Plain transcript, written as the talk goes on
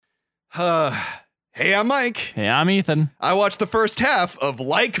Hey, I'm Mike. Hey, I'm Ethan. I watched the first half of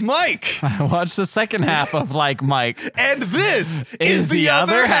Like Mike. I watched the second half of Like Mike. And this is the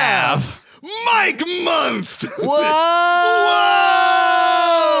other half. Mike Month. Whoa!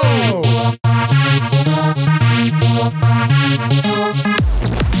 Whoa!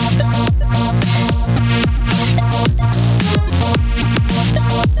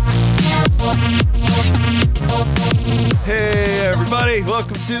 Hey, everybody.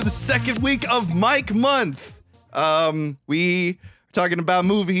 Welcome to the second week of Mike Month. We are talking about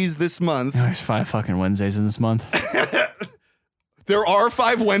movies this month. There's 5 fucking Wednesdays in this month. There are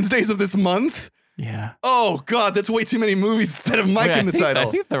 5 Wednesdays of this month? Yeah. Oh, God, that's way too many movies that have Mike in the title.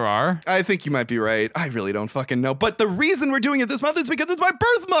 I think there are. I think you might be right. I really don't fucking know. But the reason we're doing it this month is because it's my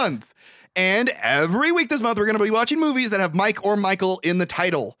birth month. And every week this month, we're going to be watching movies that have Mike or Michael in the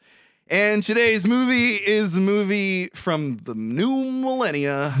title. And today's movie is a movie from the new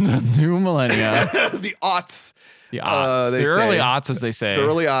millennia. The new millennia. The aughts. The aughts. The early aughts, as they say. The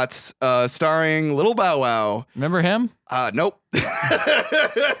early aughts, starring Little Bow Wow. Remember him? Nope.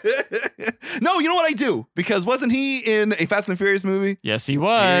 No, you know what I do? Because wasn't he in a Fast and the Furious movie? Yes, he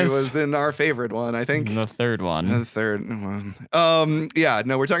was. He was in our favorite one, I think. The third one. The third one. Yeah,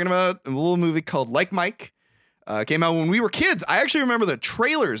 no, we're talking about a little movie called Like Mike. Came out when we were kids. I actually remember the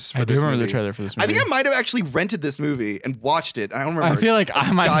trailers for this movie. I do remember the trailer for this movie. I think I might have actually rented this movie and watched it. I don't remember. I feel like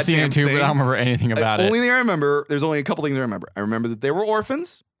I might have seen it too, but I don't remember anything about it. Only thing I remember, there's only a couple things I remember. I remember that they were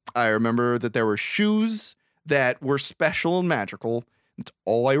orphans. I remember that there were shoes that were special and magical. That's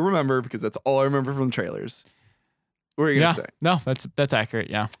all I remember because that's all I remember from the trailers. What are you going to say? No, that's accurate,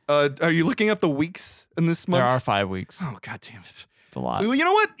 yeah. Are you looking up the weeks in this month? There are 5 weeks. Oh, God damn it. It's a lot. Well, you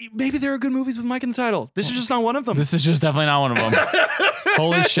know what? Maybe there are good movies with Mike in the title. This is just not one of them. This is just definitely not one of them.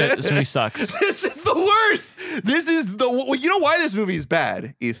 Holy shit, this movie sucks. This is the worst. This is the... Well, you know why this movie is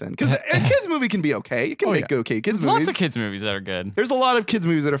bad, Ethan? Because a kid's movie can be okay. You can make okay kids' There's movies. lots of kids' movies that are good. There's a lot of kids'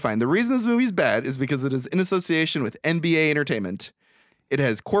 movies that are fine. The reason this movie is bad is because it is in association with NBA Entertainment. It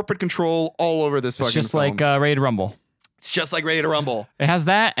has corporate control all over this fucking It's just film. like Ready to Rumble. It's just like Ready to Rumble. It has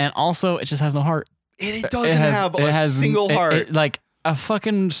that, and also it just has no heart. It doesn't have a single heart. Like a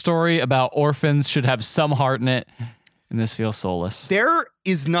fucking story about orphans should have some heart in it, and this feels soulless. There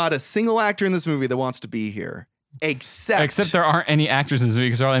is not a single actor in this movie that wants to be here, except there aren't any actors in this movie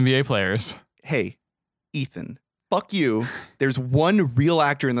because they're all NBA players. Hey, Ethan, fuck you. There's one real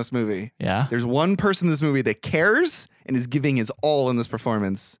actor in this movie. Yeah? There's one person in this movie that cares and is giving his all in this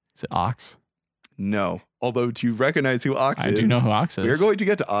performance. Is it Ox? No. Although, do you recognize who Ox is? I do know who Ox is. We're going to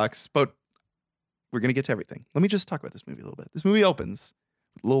get to Ox, but we're going to get to everything. Let me just talk about this movie a little bit. This movie opens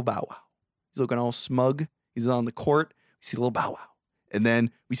with Lil Bow Wow. He's looking all smug. He's on the court. We see Lil Bow Wow. And then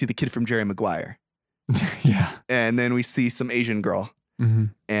we see the kid from Jerry Maguire. Yeah. And then we see some Asian girl. Mm-hmm.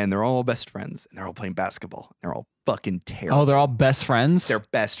 And they're all best friends. And they're all playing basketball. They're all fucking terrible. Oh, they're all best friends? They're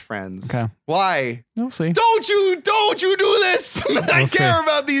best friends. Okay. Why? We'll see. Don't you do this. I care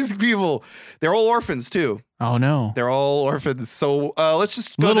about these people. They're all orphans too. Oh, no. They're all orphans. So let's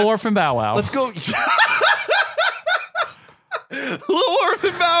just go Little Orphan Bow Wow. Let's go. Little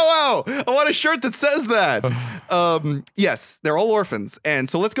Orphan Bow Wow. I want a shirt that says that. Yes, they're all orphans. And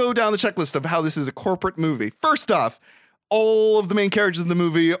so let's go down the checklist of how this is a corporate movie. First off, all of the main characters in the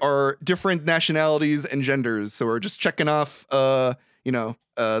movie are different nationalities and genders. So we're just checking off, the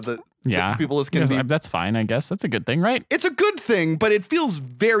people as can be. That's fine, I guess. That's a good thing, right? It's a good thing, but it feels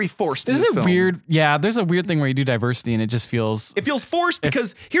very forced. There's a weird thing where you do diversity and it just feels... It feels forced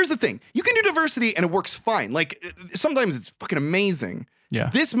because here's the thing. You can do diversity and it works fine. Like, sometimes it's fucking amazing. Yeah.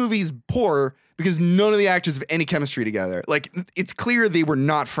 This movie's poor because none of the actors have any chemistry together. Like, it's clear they were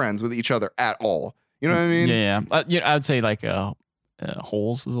not friends with each other at all. You know what I mean? Yeah. I would say like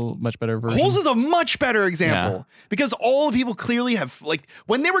Holes is a much better version. Holes is a much better example because all the people clearly have, like,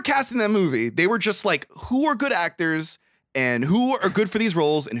 when they were casting that movie, they were just like, who are good actors and who are good for these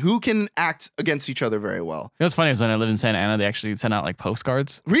roles and who can act against each other very well. You know what's funny is when I lived in Santa Ana, they actually sent out like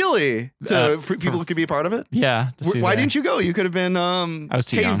postcards. Really? For people who could be a part of it? Yeah. Why didn't you go? You could have been I was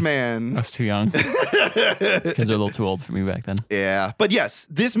too caveman. Young. I was too young. These kids are a little too old for me back then. Yeah. But yes,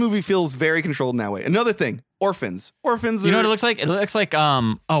 this movie feels very controlled in that way. Another thing, orphans. Orphans You know what it looks like? It looks like,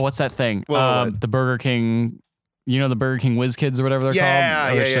 what's that thing? The Burger King... You know, the Burger King Whiz Kids or whatever they're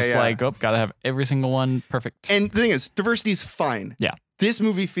called? It's just like, gotta have every single one perfect. And the thing is, diversity is fine. Yeah. This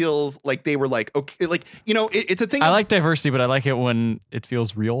movie feels like they were like, okay, like, you know, it's a thing. I like diversity, but I like it when it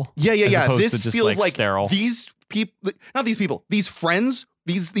feels real. Yeah. This to just feels like sterile. These people, not these people, these friends,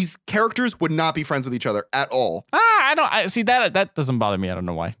 these characters would not be friends with each other at all. I see that doesn't bother me. I don't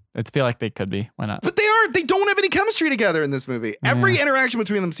know why. I feel like they could be. Why not? But they aren't. they don't have any chemistry together in this movie. Every interaction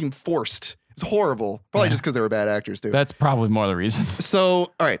between them seemed forced. It's horrible. Probably just because they were bad actors, too. That's probably more the reason.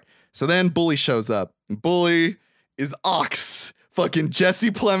 So, all right. So then Bully shows up. Bully is Ox. Fucking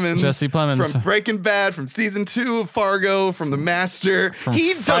Jesse Plemons. From Breaking Bad, from season 2 of Fargo, from The Master. From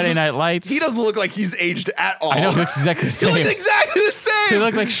Friday Night Lights. He doesn't look like he's aged at all. I know, he looks exactly the same. He looks exactly the same. He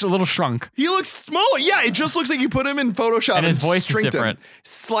looked like a little shrunk. He looks smaller. Yeah, it just looks like you put him in Photoshop and his voice is different.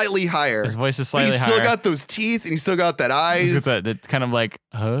 Slightly higher. His voice is slightly higher. He's still got those teeth and he's still got that eyes. He's got that kind of like,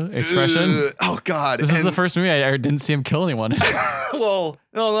 expression. Oh, God. This is the first movie I didn't see him kill anyone. Well,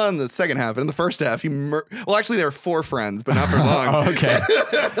 no, not in the second half, but in the first half, well, actually, there are 4 friends, but not for long. Oh, okay.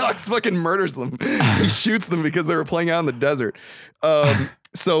 Ox fucking murders them. He shoots them because they were playing out in the desert.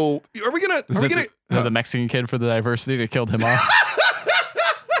 So are we gonna? The Mexican kid for the diversity that killed him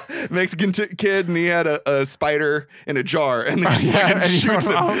off? Mexican kid, and he had a spider in a jar, and then he fucking shoots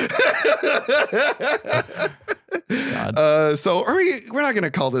him. So we're not gonna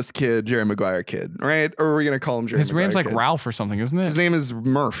call this kid Jerry Maguire kid, right? Or are we gonna call him Jerry His Maguire name's like kid? Ralph or something, isn't it? His name is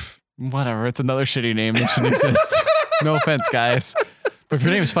Murph. Whatever. It's another shitty name that shouldn't exist. No offense, guys. But if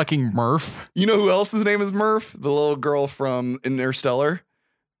your name is fucking Murph. You know who else's name is Murph? The little girl from Interstellar.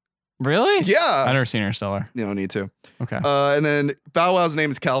 Really? Yeah. I've never seen Interstellar. You don't need to. Okay. And then Bow Wow's name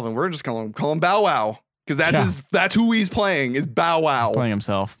is Calvin. We're just call him Bow Wow. Because that's who he's playing, is Bow Wow. He's playing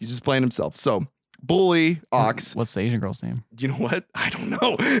himself. He's just playing himself. So Bully, Ox. What's the Asian girl's name? You know what? I don't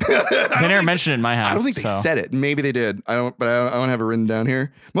know. They never mentioned it in my house. I don't think they said it. Maybe they did. I don't have it written down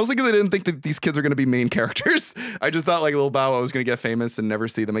here. Mostly because I didn't think that these kids are going to be main characters. I just thought like little Bow Wow was going to get famous and never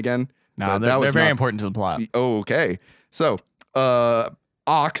see them again. No, they're very important to the plot. Oh, okay. So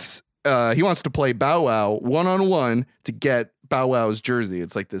Ox, he wants to play Bow Wow 1-on-1 to get Bow Wow's jersey.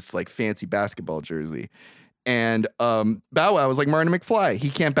 It's like this like fancy basketball jersey. And Bow Wow is like Martin McFly. He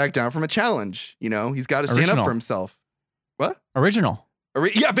can't back down from a challenge. You know, he's got to stand up for himself. What? Original.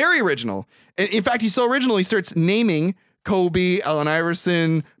 Yeah, very original. And in fact, he's so original, he starts naming Kobe, Allen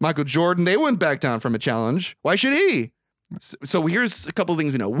Iverson, Michael Jordan. They wouldn't back down from a challenge. Why should he? So here's a couple of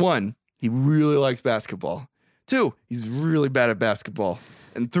things we know. 1, he really likes basketball. 2, he's really bad at basketball.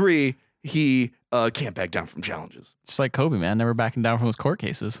 And 3, he can't back down from challenges. Just like Kobe, man. Never backing down from his court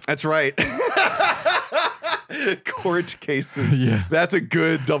cases. That's right. Court cases. Yeah. That's a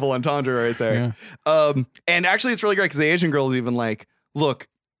good double entendre right there. Yeah. And actually it's really great because the Asian girl is even like, look,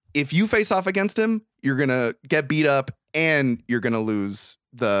 if you face off against him, you're going to get beat up and you're going to lose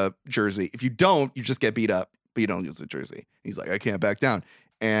the jersey. If you don't, you just get beat up, but you don't lose the jersey. He's like, I can't back down.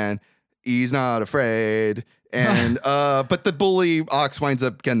 And he's not afraid. And but the bully Ox winds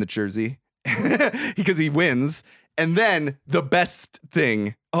up getting the jersey because he wins. And then the best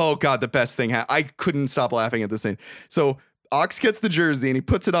thing, oh God, the best thing. I couldn't stop laughing at this thing. So Ox gets the jersey and he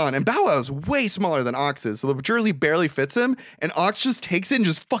puts it on, and Bow Wow is way smaller than Ox is. So the jersey barely fits him, and Ox just takes it and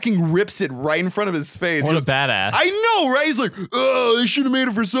just fucking rips it right in front of his face. What a badass. I know, right? He's like, oh, they should have made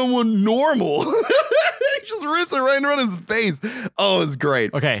it for someone normal. He just rips it right in front of his face. Oh, it's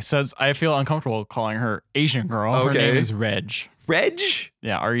great. Okay, so I feel uncomfortable calling her Asian girl. Okay. Her name is Reg. Reg?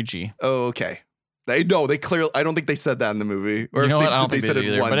 Yeah, R-E-G. Oh, okay. They clearly. I don't think they said that in the movie. Or you know what? I don't think they said it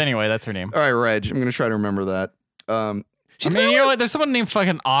either. But anyway, that's her name. All right, Reg. I'm gonna try to remember that. You know what? There's someone named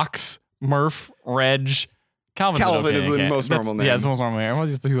fucking Ox, Murph, Reg. Calvin is the most normal name. Yeah, it's the most normal name. All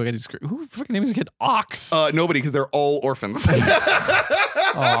these people get screwed. Who fucking names a kid Ox? Nobody, because they're all orphans. Oh,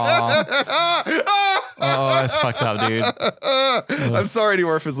 that's fucked up, dude. I'm sorry to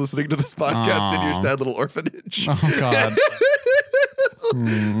orphans listening to this podcast in your sad little orphanage. Oh God.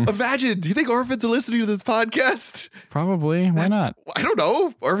 Imagine, do you think orphans are listening to this podcast? Probably. Why not? I don't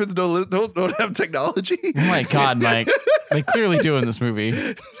know. Orphans don't have technology. Oh my God, Mike. They clearly do in this movie.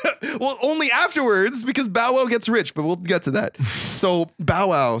 Well, only afterwards, because Bow Wow gets rich, but we'll get to that. So Bow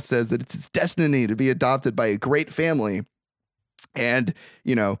Wow says that it's his destiny to be adopted by a great family. And,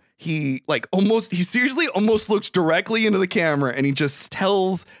 you know, he seriously almost looks directly into the camera and he just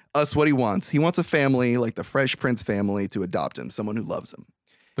tells us what he wants. He wants a family like the Fresh Prince family to adopt him, someone who loves him.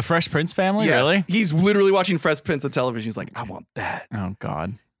 The Fresh Prince family? Yes. Really? He's literally watching Fresh Prince on television. He's like, I want that. Oh,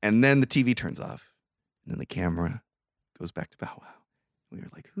 God. And then the TV turns off. And then the camera goes back to Bow Wow. We were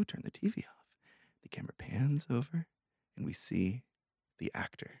like, who turned the TV off? The camera pans over and we see the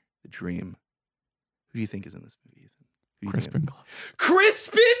actor, the dream. Who do you think is in this movie, Ethan? Crispin Glover.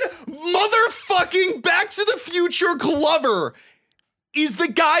 Crispin motherfucking Back to the Future Glover is the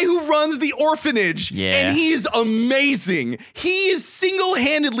guy who runs the orphanage. Yeah. And he is amazing. He is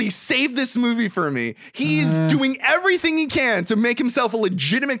single-handedly saved this movie for me. He is doing everything he can to make himself a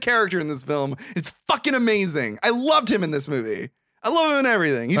legitimate character in this film. It's fucking amazing. I loved him in this movie. I love him in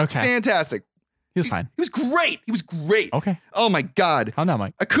everything. He's fantastic. He was fine. He was great. He was great. Okay. Oh my God. Calm down,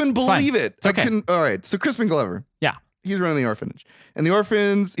 Mike. I couldn't believe it. It's okay. All right. So Crispin Glover. Yeah. He's running the orphanage. And the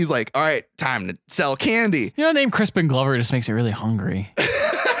orphans, he's like, all right, time to sell candy. You know, the name Crispin Glover just makes it really hungry.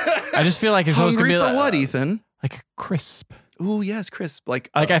 I just feel like it's always hungry gonna be for what, Ethan? like a crisp. Ooh, yes, crisp. Like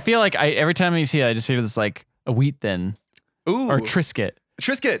I feel like every time I see it, I just see it as like a wheat thin. Ooh. Or Triscuit.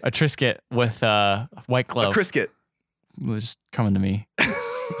 Triscuit. A Triscuit with White Glove. A Criscuit. It was just coming to me.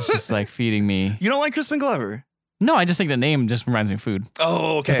 It's just like feeding me. You don't like Crispin Glover? No, I just think the name just reminds me of food.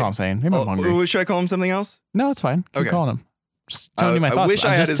 Oh, okay. That's all I'm saying. Maybe I'm hungry. Should I call him something else? No, it's fine. Keep calling him. Just telling you my thoughts. I wish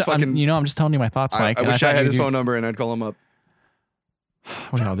I had his fucking... I'm just telling you my thoughts, Mike. I wish I had his phone number and I'd call him up.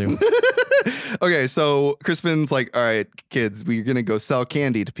 What can I do? Okay, so Crispin's like, all right, kids, we're going to go sell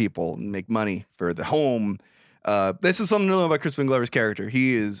candy to people and make money for the home. This is something to know about Crispin Glover's character.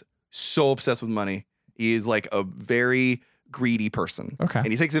 He is so obsessed with money. He is like a very greedy person. Okay. And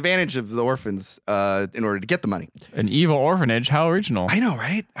he takes advantage of the orphans in order to get the money. An evil orphanage. How original. I know,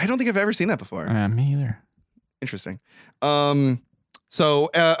 right? I don't think I've ever seen that before. Me either. Interesting. So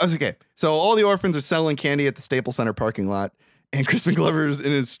all the orphans are selling candy at the Staples Center parking lot. And Crispin Glover's in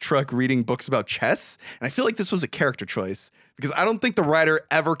his truck reading books about chess. And I feel like this was a character choice because I don't think the writer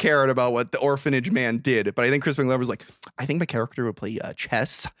ever cared about what the orphanage man did. But I think Crispin Glover's like, I think my character would play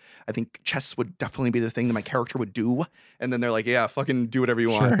chess. I think chess would definitely be the thing that my character would do. And then they're like, yeah, fucking do whatever you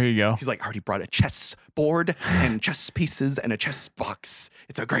want. Sure, here you go. He's like, I already brought a chess board and chess pieces and a chess box.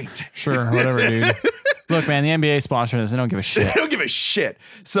 It's a great. Sure, whatever, dude. Look, man, the NBA sponsored us. They don't give a shit. They don't give a shit.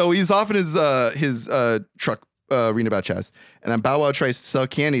 So he's off in his truck. Reading about chess, and then Bow Wow tries to sell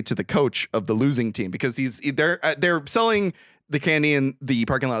candy to the coach of the losing team because they're selling the candy in the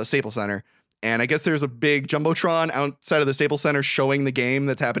parking lot of Staples Center, and I guess there's a big jumbotron outside of the Staples Center showing the game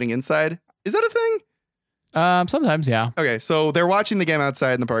that's happening inside. Is that a thing? Sometimes, yeah. Okay, so they're watching the game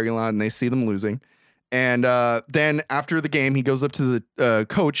outside in the parking lot, and they see them losing, and then after the game, he goes up to the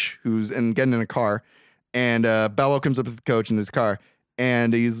coach who's getting in a car, and Bow Wow comes up to the coach in his car,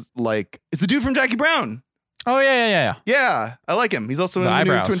 and he's like, "It's the dude from Jackie Brown." Oh, yeah. Yeah, I like him. He's also in the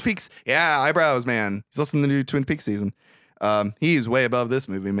eyebrows. new Twin Peaks. Yeah, eyebrows, man. He's also in the new Twin Peaks season. He's way above this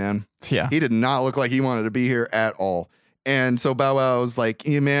movie, man. Yeah. He did not look like he wanted to be here at all. And so Bow Wow was like,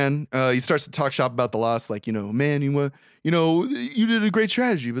 "Yeah, man." He starts to talk shop about the loss, like, man, you did a great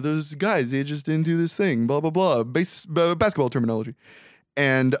strategy, but those guys, they just didn't do this thing. Blah blah blah. Basketball terminology.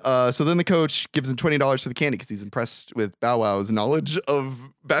 And so then the coach gives him $20 for the candy because he's impressed with Bow Wow's knowledge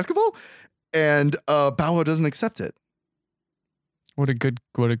of basketball. And Bow Wow doesn't accept it. What a good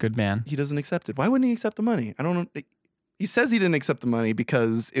man. He doesn't accept it. Why wouldn't he accept the money? I don't know. He says he didn't accept the money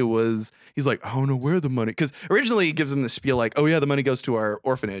because he's like, I don't know where the money, because originally he gives him the spiel like, oh yeah, the money goes to our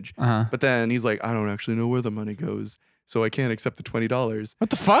orphanage. But then he's like, I don't actually know where the money goes, so I can't accept the $20. What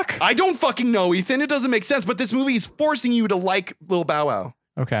the fuck? I don't fucking know, Ethan. It doesn't make sense, but this movie is forcing you to like little Bow Wow.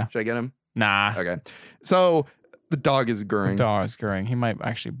 Okay. Should I get him? Nah. Okay. So the dog is gurring. He might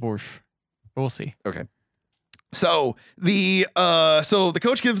actually barf. We'll see. Okay. So the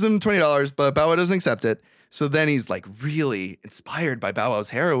coach gives him $20, but Bow Wow doesn't accept it. So then he's like really inspired by Bow Wow's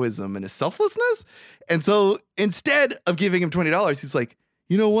heroism and his selflessness. And so instead of giving him $20, he's like,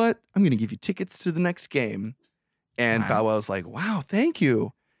 you know what? I'm going to give you tickets to the next game. And Bow Wow's like, wow, thank you.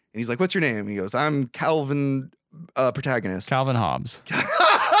 And he's like, what's your name? And he goes, I'm Calvin Protagonist. Calvin Hobbs.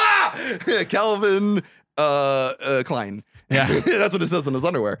 Calvin Klein. Yeah. That's what it says in his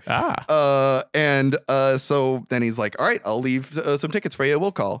underwear. So then he's like, all right, I'll leave some tickets for you.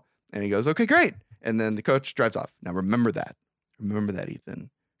 We'll call. And he goes, okay, great. And then the coach drives off. Now remember that. Remember that, Ethan.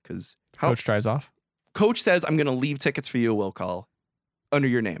 Because coach drives off. Coach says, I'm going to leave tickets for you. We'll call under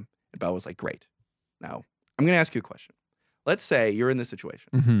your name. And Bow was like, great. Now I'm going to ask you a question. Let's say you're in this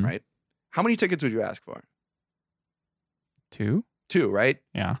situation, right? How many tickets would you ask for? 2, right?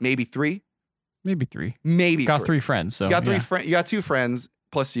 Yeah. Maybe 3. Maybe 3. Maybe got 3. 3 friends. So you got 3 friends. You got 2 friends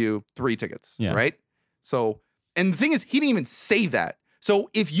plus you 3 tickets. Yeah. Right. So, and the thing is, he didn't even say that. So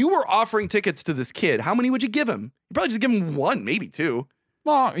if you were offering tickets to this kid, how many would you give him? You'd probably just give him 1, maybe 2.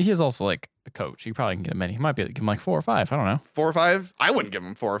 Well, he is also like a coach. He probably can get him many. He might be able to give him like 4 or 5. I don't know. 4 or 5? I wouldn't give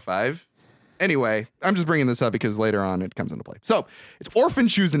him 4 or 5. Anyway, I'm just bringing this up because later on it comes into play. So it's orphan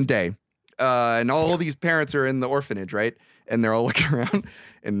choosing day. And all these parents are in the orphanage, right? And they're all looking around,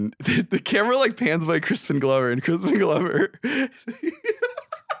 and the camera like pans by Crispin Glover, and Crispin Glover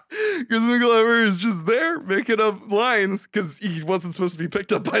is just there making up lines because he wasn't supposed to be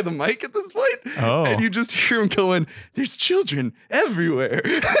picked up by the mic at this point. Oh. And you just hear him going, there's children everywhere.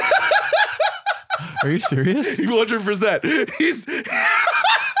 Are you serious? 100%. He's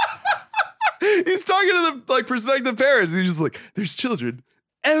talking to the like prospective parents. He's just like, there's children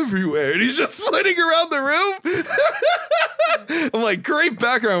everywhere, and he's just spinning around the room. I'm like, great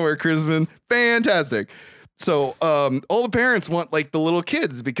background work, Chrisman. Fantastic. So all the parents want like the little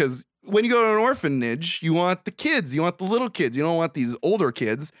kids, because when you go to an orphanage, you want the kids. You want the little kids. You don't want these older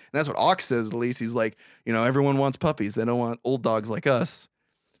kids. And that's what Ox says, at least. He's like, everyone wants puppies. They don't want old dogs like us.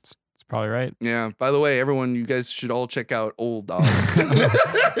 It's probably right. Yeah. By the way, everyone, you guys should all check out Old Dogs.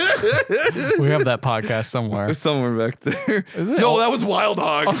 We have that podcast somewhere. Somewhere back there. Is it? No, that was Wild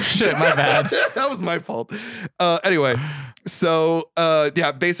Hogs. Oh, shit. My bad. That was my fault. Anyway. So,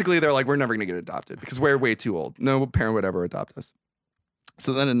 basically they're like, we're never going to get adopted because we're way too old. No parent would ever adopt us.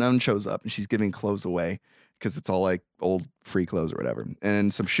 So then a nun shows up and she's giving clothes away because it's all like old free clothes or whatever.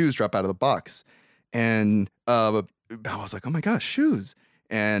 And some shoes drop out of the box. And Bow Wow's like, oh my gosh, shoes.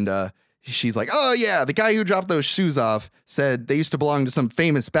 And she's like, oh yeah, the guy who dropped those shoes off said they used to belong to some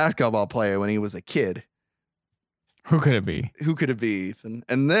famous basketball player when he was a kid. Who could it be? Who could it be, Ethan?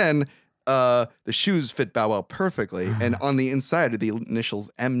 And then the shoes fit Bow Wow perfectly. And on the inside are the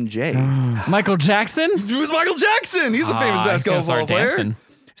initials MJ. Michael Jackson? It was Michael Jackson. He's a famous basketball player. Dancing.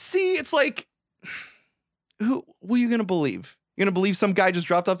 See, it's like, who are you going to believe? You're going to believe some guy just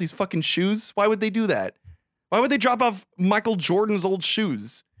dropped off these fucking shoes? Why would they do that? Why would they drop off Michael Jordan's old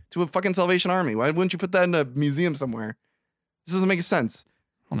shoes to a fucking Salvation Army? Why wouldn't you put that in a museum somewhere? This doesn't make sense.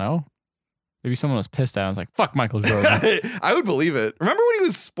 I don't know. Maybe someone was pissed at him. I was like, fuck Michael Jordan. I would believe it. Remember when he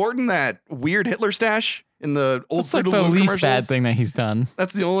was sporting that weird Hitler stash in the old That's like the least bad thing that he's done.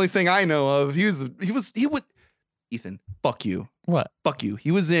 That's the only thing I know of. He would, Ethan, fuck you. What? Fuck you. He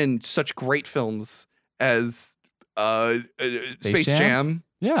was in such great films as Space Jam.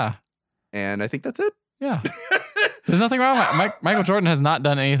 Yeah. And I think that's it. Yeah. There's nothing wrong with Michael Jordan has not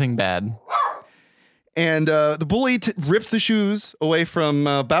done anything bad. And the bully rips the shoes away from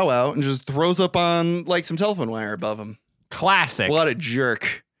Bow Wow and just throws up on like some telephone wire above him. Classic. What a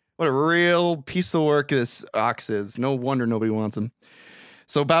jerk. What a real piece of work this Ox is. No wonder nobody wants him.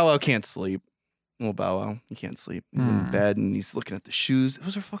 So Bow Wow can't sleep. Little Bow Wow, he can't sleep. He's in bed and he's looking at the shoes.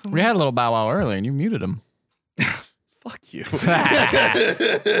 Those are fucking. We had a little Bow Wow earlier and you muted him. Fuck you.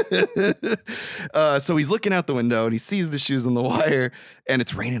 So he's looking out the window and he sees the shoes on the wire and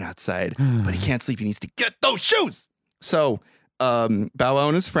it's raining outside, but he can't sleep. He needs to get those shoes. So Bow Wow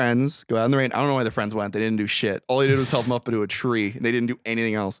and his friends go out in the rain. I don't know why the friends went. They didn't do shit. All they did was help him up into a tree. They didn't do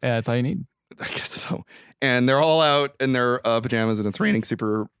anything else. Yeah, that's all you need. I guess so. And they're all out in their pajamas and it's raining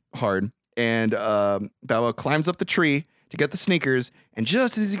super hard. And Bow Wow climbs up the tree to get the sneakers, and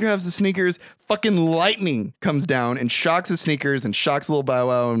just as he grabs the sneakers, fucking lightning comes down and shocks his sneakers and shocks little Bow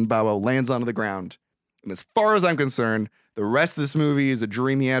Wow, and Bow Wow lands onto the ground. And as far as I'm concerned, the rest of this movie is a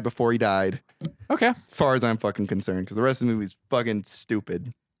dream he had before he died. Okay. As far as I'm fucking concerned, because the rest of the movie is fucking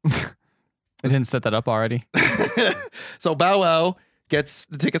stupid. I didn't set that up already. So Bow Wow gets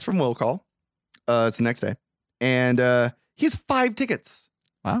the tickets from Will Call. It's the next day. And he has 5 tickets.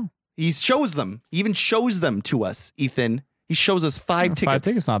 Wow. He shows them. He even shows them to us, Ethan. He shows us 5 tickets. 5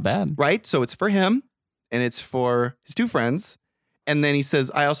 tickets, not bad. Right? So it's for him, and it's for his 2 friends. And then he says,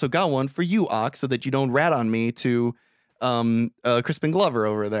 I also got one for you, Ox, so that you don't rat on me to Crispin Glover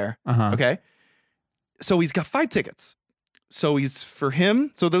over there. Uh-huh. Okay? So he's got 5 tickets. So he's for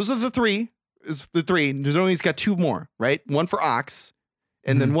him. So those are the 3. There's only he's got 2 more, right? One for Ox.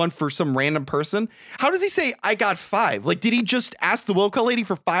 And then one for some random person. How does he say, I got 5? Like, did he just ask the will call lady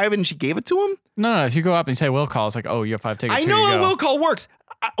for 5 and she gave it to him? No. If you go up and say will call, it's like, oh, you have 5 tickets. I know how will call works.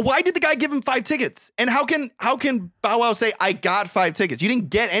 Why did the guy give him 5 tickets? And how can Bow Wow say, I got 5 tickets? You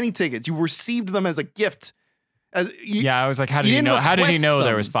didn't get any tickets. You received them as a gift. I was like, how did he know? How did he know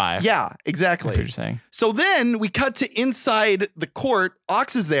there was 5? Yeah, exactly. That's what you're saying. So then we cut to inside the court.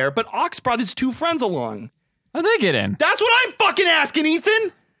 Ox is there, but Ox brought his 2 friends along. How'd they get in? That's what I'm fucking asking,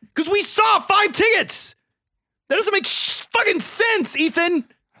 Ethan. Because we saw 5 tickets. That doesn't make fucking sense, Ethan.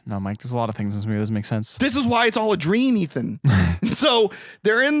 No, Mike, there's a lot of things in this movie that doesn't make sense. This is why it's all a dream, Ethan. So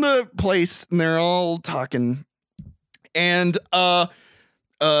they're in the place and they're all talking. And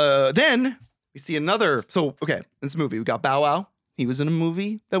then we see another. So, okay, in this movie, we got Bow Wow. He was in a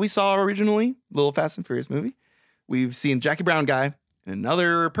movie that we saw originally, Little Fast and Furious movie. We've seen Jackie Brown guy. And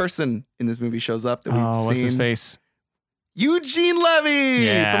another person in this movie shows up that we've seen. What's his face? Eugene Levy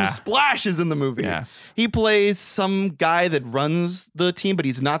from Splash is in the movie. Yes. He plays some guy that runs the team, but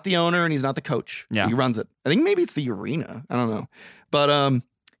he's not the owner and he's not the coach. Yeah. He runs it. I think maybe it's the arena. I don't know. But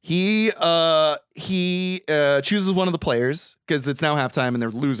he chooses one of the players because it's now halftime and they're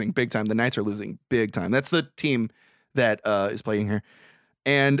losing big time. The Knights are losing big time. That's the team that is playing here.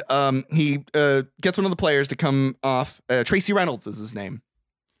 And he gets one of the players to come off. Tracy Reynolds is his name.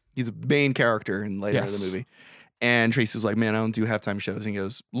 He's a main character in later in the movie. And Tracy was like, man, I don't do halftime shows. And he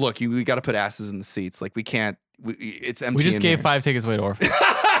goes, look, we got to put asses in the seats. Like, we can't, it's empty. We just gave 5 tickets away to orphans.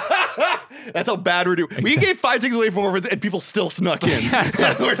 That's how bad we're doing. We gave 5 tickets away from orphans and people still snuck in.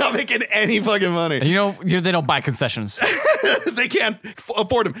 So we're not making any fucking money. You know, they don't buy concessions. They can't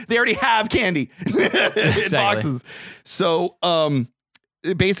afford them. They already have candy in boxes. So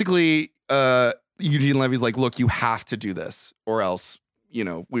basically, Eugene Levy's like, look, you have to do this or else, you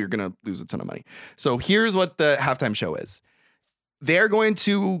know, we're going to lose a ton of money. So here's what the halftime show is. They're going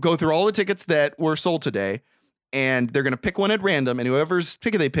to go through all the tickets that were sold today, and they're going to pick one at random, and whoever's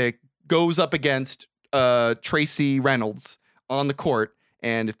ticket they pick goes up against Tracy Reynolds on the court,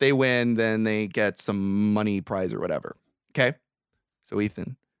 and if they win, then they get some money prize or whatever. Okay? So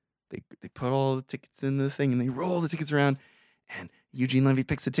Ethan, they put all the tickets in the thing, and they roll the tickets around, and Eugene Levy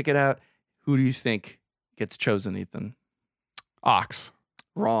picks a ticket out. Who do you think gets chosen, Ethan? Ox.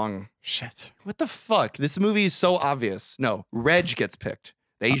 Wrong. Shit. What the fuck? This movie is so obvious. No, Reg gets picked.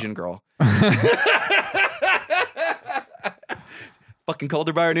 The Asian girl. Fucking called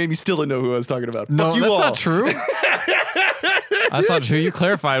her by her name. You still didn't know who I was talking about. No, Fuck you that's all. not true. That's not true. You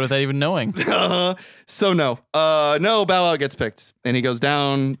clarified without even knowing. So no, Bow Wow gets picked, and he goes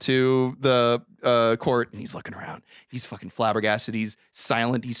down to the court, and he's looking around. He's fucking flabbergasted. He's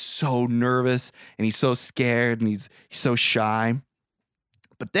silent. He's so nervous, and he's so scared, and he's so shy.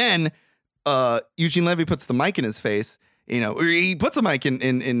 But then Eugene Levy puts the mic in his face. You know, he puts a mic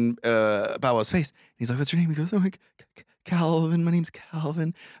in Bow Wow's face. And he's like, "What's your name?" He goes, "Oh my, Calvin. My name's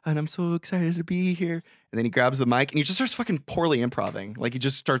Calvin, and I'm so excited to be here." And then he grabs the mic and he just starts fucking poorly improvising. Like, he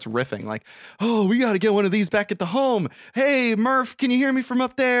just starts riffing. Like, "Oh, we got to get one of these back at the home. Hey, Murph, can you hear me from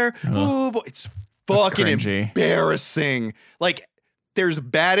up there?" Oh, boy. It's fucking embarrassing. Like, there's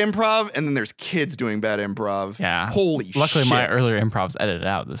bad improv, and then there's kids doing bad improv. Yeah. Holy shit. Luckily, my earlier improvs edited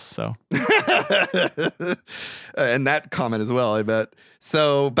out this, so. And that comment as well, I bet.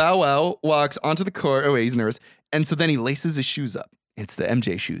 So Bow Wow walks onto the court. Oh, wait, he's nervous. And so then he laces his shoes up. It's the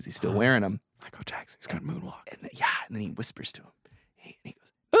MJ shoes. He's still wearing them. Michael Jackson. He's going to moonwalk. And then he whispers to him. And he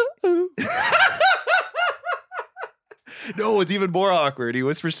goes, "Ooh." No, it's even more awkward. He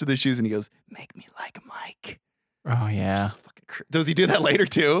whispers to the shoes and he goes, "Make me like Mike." Oh, yeah. Does he do that later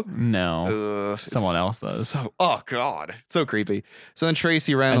too? No. Someone else does. Oh, God. So creepy. So then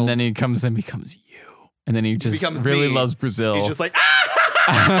Tracy Reynolds. And then he comes and becomes you. And then he just really loves Brazil. He's just like,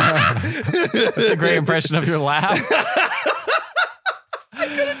 That's a great impression of your laugh. I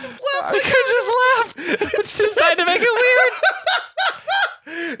could have just laughed. But just decided to make it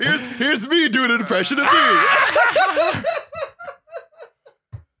weird. Here's me doing an impression of me.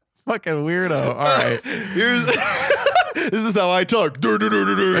 Fucking weirdo. All right. This is how I talk. Oh, this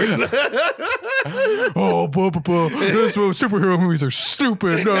superhero movies are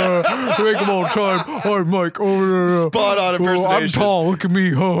stupid. Make them all the time. I'm Mike. Spot on impersonation. I'm tall. Look at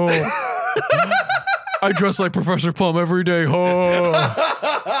me. I dress like Professor Plum every day.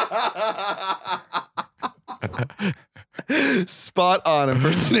 Spot on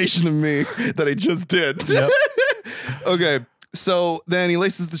impersonation of me that I just did. Yep. Okay. So then he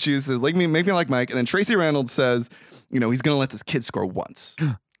laces the shoes, says, make me like Mike. And then Tracy Reynolds says, you know, he's going to let this kid score once.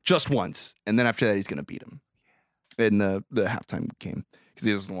 Just once. And then after that, he's going to beat him in the halftime game because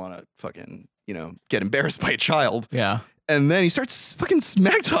he doesn't want to fucking, you know, get embarrassed by a child. Yeah. And then he starts fucking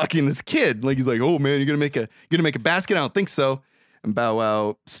smack talking this kid. Like, he's like, "Oh man, you're going to make a basket? I don't think so." And Bow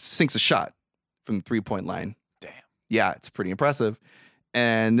Wow sinks a shot from the 3-point line. Damn. Yeah, it's pretty impressive.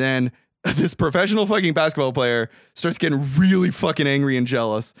 And then this professional fucking basketball player starts getting really fucking angry and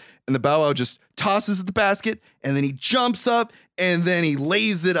jealous. And the Bow Wow just tosses the basket, and then he jumps up, and then he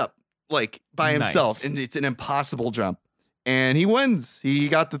lays it up like by himself. Nice. And it's an impossible jump. And he wins. He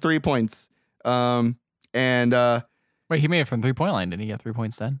got the 3 points. Wait, he made it from 3-point line. Didn't he get 3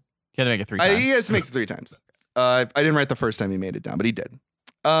 points then? He had to make it 3 times. He has to make it 3 times. I didn't write the first time he made it down, but he did.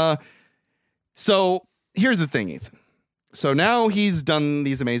 So here's the thing, Ethan. So now he's done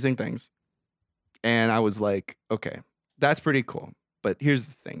these amazing things. And I was like, okay, that's pretty cool. But here's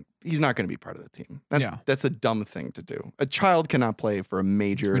the thing. He's not going to be part of the team. That's a dumb thing to do. A child cannot play for a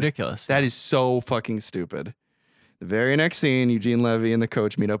major. It's ridiculous. That is so fucking stupid. The very next scene, Eugene Levy and the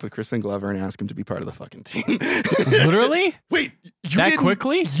coach meet up with Crispin Glover and ask him to be part of the fucking team. Literally? Wait, that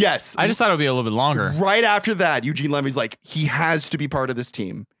quickly? Yes. I just thought it would be a little bit longer. Right after that, Eugene Levy's like, he has to be part of this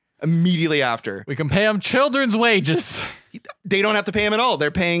team. Immediately after. We can pay him children's wages. They don't have to pay him at all. They're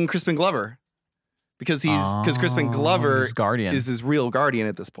paying Crispin Glover. Because Crispin Glover is his real guardian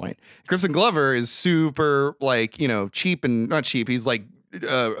at this point. Crispin Glover is super, like, you know, cheap and not cheap. He's like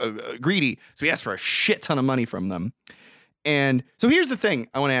greedy. So he asks for a shit ton of money from them. And so here's the thing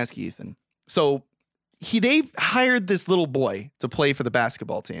I want to ask you, Ethan. So they hired this little boy to play for the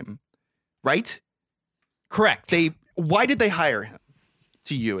basketball team, right? Correct. Why did they hire him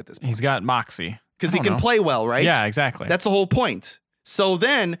to you at this point? He's got moxie. Because he can play well, right? Yeah, exactly. That's the whole point. So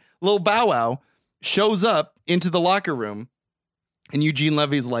then little Bow Wow shows up into the locker room and Eugene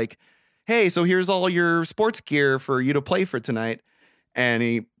Levy's like, hey, so here's all your sports gear for you to play for tonight.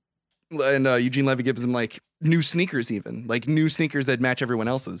 And Eugene Levy gives him like new sneakers, even like new sneakers that match everyone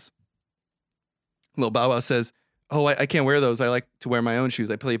else's. Little Bow Wow says, oh, I can't wear those. I like to wear my own shoes.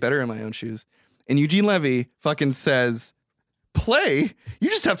 I play better in my own shoes. And Eugene Levy fucking says, play? You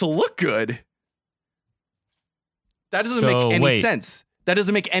just have to look good. That doesn't make any sense. That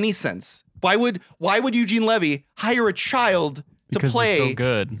doesn't make any sense. Why would Eugene Levy hire a child to play? He's so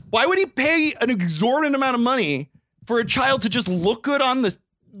good. Why would he pay an exorbitant amount of money for a child to just look good on the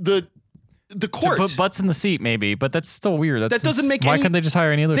court? To put butts in the seat, maybe, but that's still weird. That doesn't make Why couldn't they just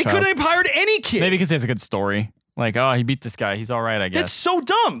hire any other child? They couldn't have hired any kid. Maybe because he has a good story. Like, oh, he beat this guy. He's all right, I guess. That's so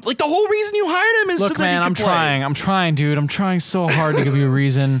dumb. Like, the whole reason you hired him is so that he could play. I'm trying, dude. I'm trying so hard to give you a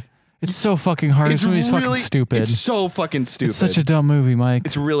reason. It's so fucking hard. This movie's fucking stupid. It's so fucking stupid. It's such a dumb movie, Mike.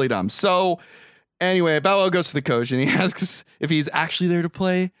 It's really dumb. So, anyway, Bow Wow goes to the coach and he asks if he's actually there to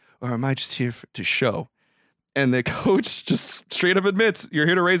play or am I just here to show? And the coach just straight up admits, you're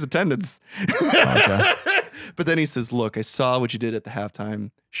here to raise attendance. Okay. But then he says, look, I saw what you did at the halftime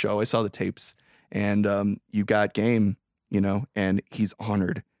show. I saw the tapes and you got game, and he's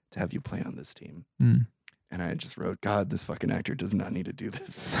honored to have you play on this team. Mm. And I just wrote, God, this fucking actor does not need to do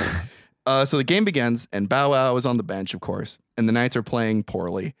this. So the game begins, and Bow Wow is on the bench, of course, and the Knights are playing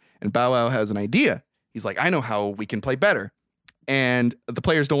poorly. And Bow Wow has an idea. He's like, I know how we can play better. And the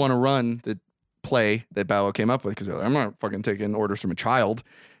players don't want to run the play that Bow Wow came up with because I'm not fucking taking orders from a child.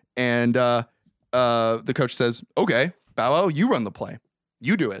 And the coach says, okay, Bow Wow, you run the play.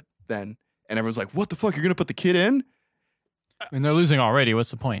 You do it then. And everyone's like, what the fuck? You're going to put the kid in? I mean, they're losing already.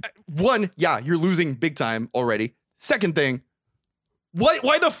 What's the point? One, yeah, you're losing big time already. Second thing,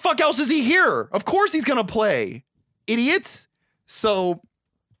 why the fuck else is he here? Of course he's gonna play, idiots. So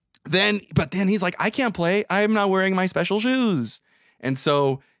then he's like, I can't play. I'm not wearing my special shoes. And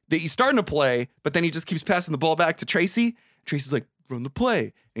so he's starting to play, but then he just keeps passing the ball back to Tracy. Tracy's like, run the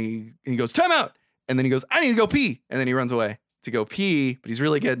play. And he goes, timeout. And then he goes, I need to go pee. And then he runs away to go pee, but he's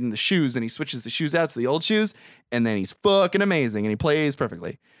really getting the shoes and he switches the shoes out to the old shoes. And then he's fucking amazing and he plays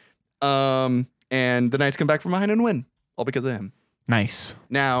perfectly. And the Knights come back from behind and win, all because of him. Nice.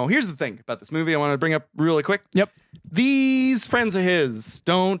 Now, here's the thing about this movie I want to bring up really quick. Yep. These friends of his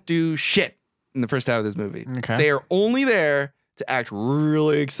don't do shit in the first half of this movie. Okay. They are only there to act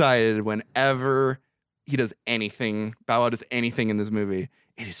really excited whenever he does anything, Bow Wow does anything in this movie.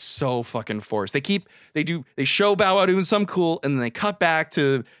 It is so fucking forced. They show Bow Wow doing something cool, and then they cut back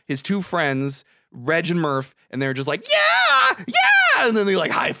to his two friends, Reg and Murph, and they're just like, yeah, yeah, and then they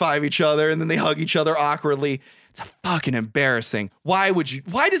like high five each other, and then they hug each other awkwardly. It's fucking embarrassing. Why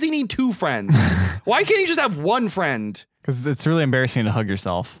does he need two friends? Why can't he just have one friend? Because it's really embarrassing to hug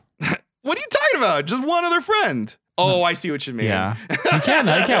yourself. What are you talking about? Just one other friend. Oh, I see what you mean. Yeah. You can't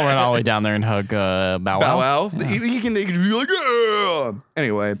run all the way down there and hug Bow Wow. Bow Wow? Yeah. They can be like, yeah.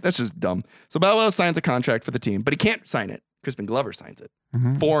 Anyway, that's just dumb. So Bow Wow signs a contract for the team, but he can't sign it. Crispin Glover signs it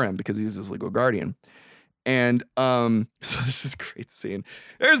for him because he's his legal guardian. And so this is a great scene.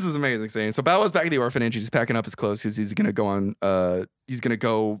 There's this amazing scene. So Bow Wow's back at the orphanage. He's packing up his clothes because he's gonna go on tour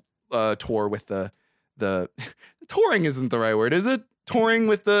with the touring isn't the right word, is it? Touring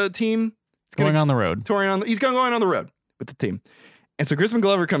with the team? Going on the road. He's going on the road with the team. And so Crispin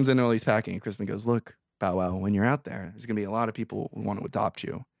Glover comes in while he's packing, and Crispin goes, look, Bow Wow, when you're out there, there's gonna be a lot of people who want to adopt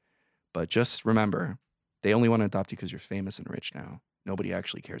you. But just remember, they only want to adopt you because you're famous and rich now. Nobody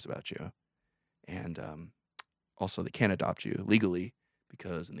actually cares about you. And also, they can't adopt you legally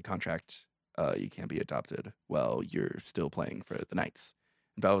because in the contract, you can't be adopted while you're still playing for the Knights.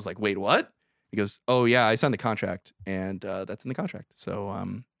 And Bow was like, wait, what? He goes, oh, yeah, I signed the contract, and that's in the contract. So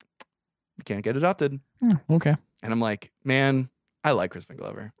you can't get adopted. Okay. And I'm like, man, I like Crispin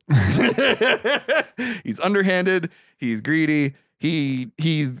Glover. He's underhanded. He's greedy.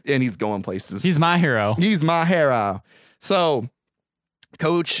 He's going places. He's my hero. He's my hero. So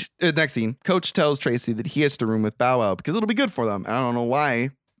next scene, Coach tells Tracy that he has to room with Bow Wow because it'll be good for them. And I don't know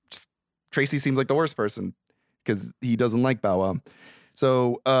why. Just, Tracy seems like the worst person because he doesn't like Bow Wow.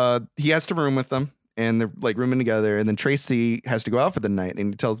 So he has to room with them and they're like rooming together. And then Tracy has to go out for the night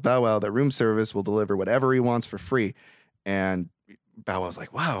and he tells Bow Wow that room service will deliver whatever he wants for free. And Bow Wow's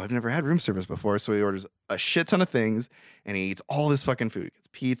like, wow, I've never had room service before. So he orders a shit ton of things and he eats all this fucking food. He gets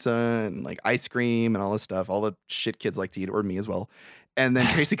pizza and like ice cream and all this stuff, all the shit kids like to eat, or me as well. And then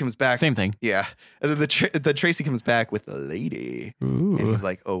Tracy comes back. Same thing. Yeah. And then the Tracy comes back with a lady. Ooh. And he's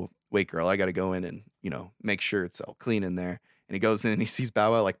like, oh, wait, girl, I got to go in and, make sure it's all clean in there. And he goes in and he sees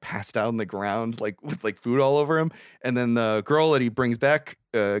Bow Wow like passed out on the ground, like with like food all over him. And then the girl that he brings back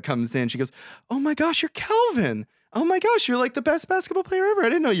comes in. She goes, oh my gosh, you're Calvin. Oh my gosh, you're like the best basketball player ever. I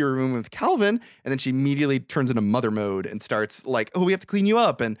didn't know you were rooming with Calvin. And then she immediately turns into mother mode and starts like, oh, we have to clean you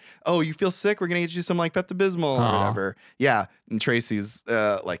up. And oh, you feel sick? We're going to get you some like Pepto-Bismol or whatever. Yeah. And Tracy's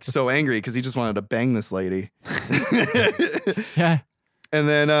like so angry because he just wanted to bang this lady. Yeah. And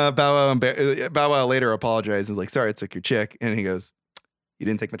then Bow Wow later apologizes and is like, sorry, I took your chick. And he goes, you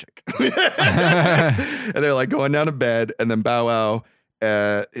didn't take my chick. And they're like going down to bed. And then Bow Wow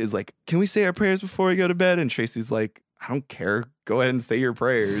is like, can we say our prayers before we go to bed? And Tracy's like, I don't care. Go ahead and say your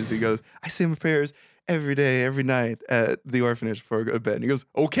prayers. He goes, I say my prayers every day, every night at the orphanage before I go to bed. And he goes,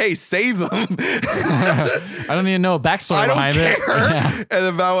 okay, say them. I don't even know a backstory behind it. Yeah. And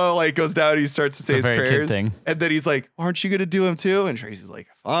then Bow Wow like goes down and he starts to say his prayers. And then he's like, aren't you going to do them too? And Tracy's like,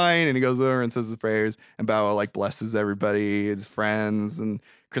 fine. And he goes over and says his prayers. And Bow Wow like blesses everybody, his friends, and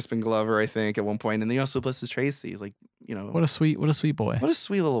Crispin Glover, I think, at one point. And then he also blesses Tracy. He's like, what a sweet boy. What a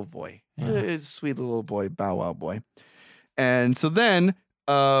sweet little boy. Yeah. It's a sweet little boy, Bow Wow boy. And so then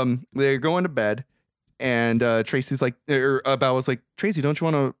they're going to bed. And Tracy's like, Bow Wow's like, Tracy, don't you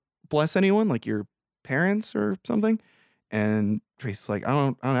want to bless anyone, like your parents or something? And Tracy's like, I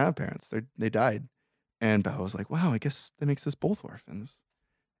don't have parents. They died. And Bow Wow's like, wow, I guess that makes us both orphans.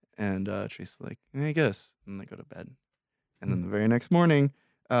 And Tracy's like, yeah, I guess. And they go to bed. And then the very next morning,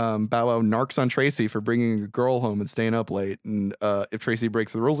 Bow Wow narcs on Tracy for bringing a girl home and staying up late. And if Tracy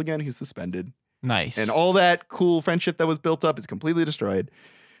breaks the rules again, he's suspended. Nice. And all that cool friendship that was built up is completely destroyed.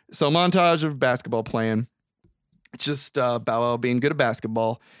 So montage of basketball playing. It's just Bow Wow being good at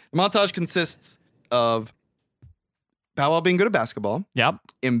basketball. The montage consists of Bow Wow being good at basketball. Yep.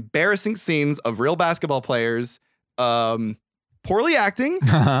 Embarrassing scenes of real basketball players poorly acting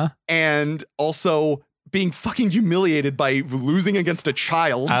and also being fucking humiliated by losing against a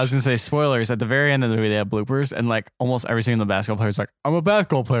child. I was going to say spoilers. At the very end of the movie, they have bloopers, and like almost every single basketball player is like, I'm a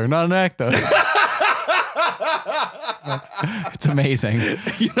basketball player, not an actor. It's amazing.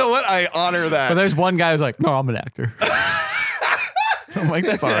 You know what? I honor that. But there's one guy who's like, no, I'm an actor. I'm like,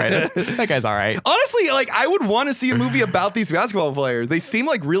 that's all right. That guy's all right. Honestly, like I would want to see a movie about these basketball players. They seem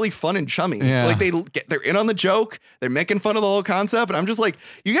like really fun and chummy. Yeah. Like they're in on the joke. They're making fun of the whole concept. And I'm just like,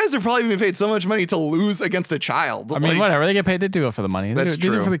 you guys are probably being paid so much money to lose against a child. I mean, whatever. They get paid to do it for the money. That's true.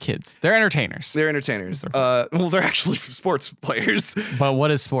 They do it for the kids. They're entertainers. They're entertainers. Well, they're actually sports players. But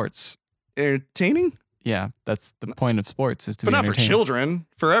what is sports? Entertaining? Yeah, that's the point of sports is to be not for children,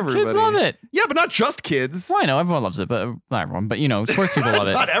 for everybody. Kids love it. Yeah, but not just kids. Well, I know everyone loves it, but not everyone. But sports people love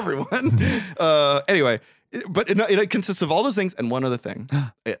it. Not everyone. Anyway, but it consists of all those things and one other thing: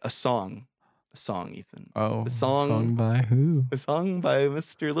 a song, Ethan. Oh, a song by who? A song by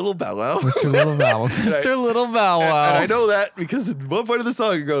Mr. Little Bow Wow. Mr. Little Bow Wow. Mr. Little Bow Wow. And I know that because at one point of the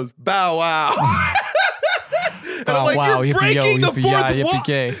song it goes Bow Wow. And I'm like, wow, you're breaking the fourth wall.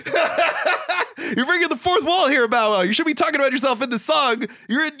 You're breaking the fourth wall here, Bow Wow. You should be talking about yourself in the song.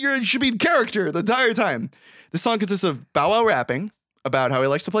 You should be in character the entire time. The song consists of Bow Wow rapping about how he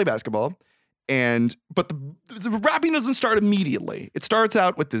likes to play basketball, but the rapping doesn't start immediately. It starts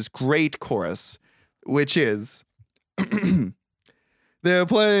out with this great chorus, which is they're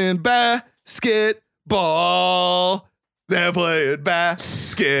playing basketball. They're playing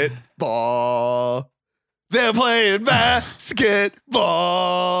basketball. They're playing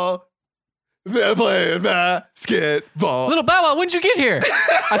basketball. They're playing basketball. Little Bow Wow, when'd you get here?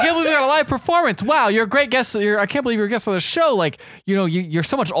 I can't believe you got a live performance. Wow, you're a great guest. I can't believe you're a guest on the show. Like, you're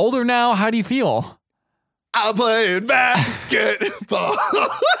so much older now. How do you feel? I'm playing basketball.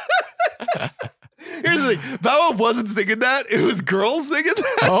 Here's the thing. Bow Wow wasn't singing that. It was girls singing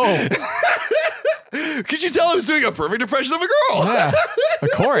that. Oh. Could you tell I was doing a perfect impression of a girl? Yeah. A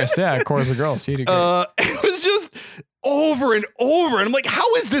chorus. Yeah, a chorus of girls. You did great. It was just over and over. And I'm like,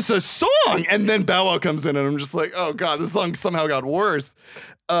 how is this a song? And then Bow Wow comes in and I'm just like, oh God, this song somehow got worse.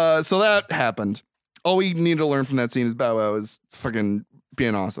 So that happened. All we need to learn from that scene is Bow Wow is fucking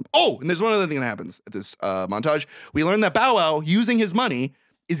being awesome. Oh, and there's one other thing that happens at this montage. We learn that Bow Wow, using his money,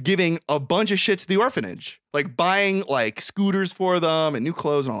 is giving a bunch of shit to the orphanage. Like buying like scooters for them and new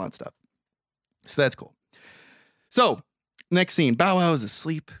clothes and all that stuff. So that's cool. So next scene, Bow Wow is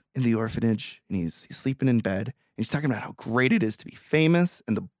asleep in the orphanage and he's sleeping in bed. And he's talking about how great it is to be famous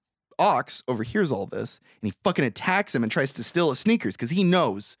and Ox overhears all this and he fucking attacks him and tries to steal his sneakers because he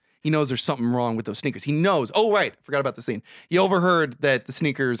knows there's something wrong with those sneakers. He knows. Oh, right. I forgot about the scene. He overheard that the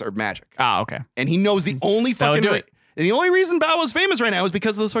sneakers are magic. Okay. And he knows the only fucking do it. And the only reason Bow Wow's famous right now is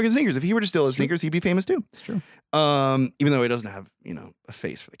because of those fucking sneakers. If he were to steal his sneakers, he'd be famous too. It's true. Even though he doesn't have, a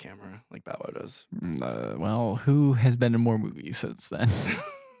face for the camera like Bow Wow does. Well, who has been in more movies since then?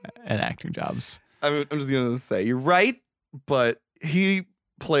 And acting jobs. I'm just going to say, you're right, but he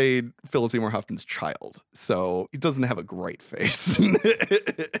played Philip Seymour Hoffman's child, so he doesn't have a great face. Philly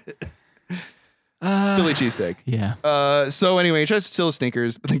cheesesteak. Yeah. So anyway, he tries to steal his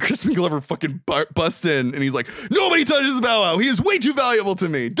sneakers, but then Crispin Glover fucking busts in, and he's like, "Nobody touches Bow Wow. He is way too valuable to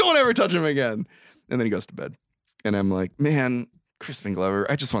me. Don't ever touch him again." And then he goes to bed, and I'm like, "Man, Crispin Glover,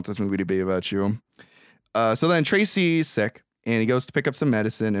 I just want this movie to be about you." So then Tracy's sick, and he goes to pick up some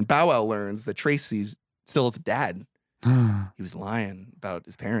medicine, and Bow Wow learns that Tracy's still his dad. He was lying about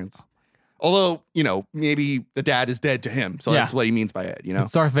his parents. Although, maybe the dad is dead to him. So that's what he means by it,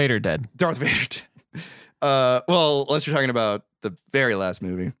 It's Darth Vader dead. Darth Vader dead. Well, unless you're talking about the very last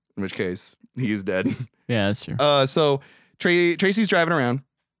movie, in which case he's dead. Yeah, that's true. So Tracy's driving around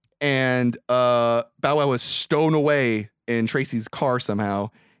and Bow Wow was stowed away in Tracy's car somehow.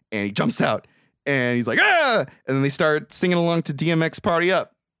 And he jumps out and he's like, ah! And then they start singing along to DMX Party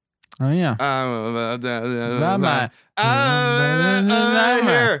Up. Oh, yeah. Mama.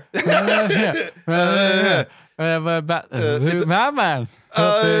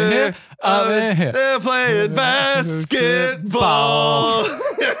 They're playing basketball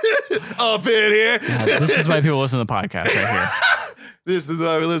up in here. This is why people listen to the podcast right here. This is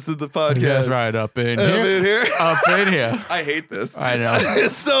why we listen to the podcast. That's right, up in here. Up in here. I hate this. I know.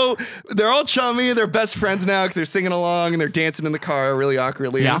 So they're all chummy. They're best friends now because they're singing along and they're dancing in the car really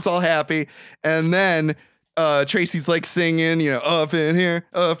awkwardly. Yeah. And it's all happy. And then Tracy's like singing, up in here,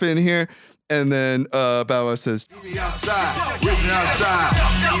 up in here. And then Bow Wow says, "Meet me outside. Meet me outside.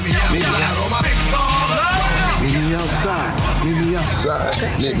 Meet me outside. Meet me outside. Meet me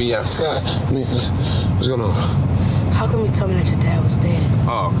outside. Meet me outside. What's going on? How come you told me that your dad was dead?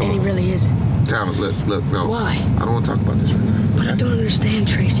 Oh, come on. And he really isn't. Calvin, look, no. Why? I don't want to talk about this right now. But I don't understand,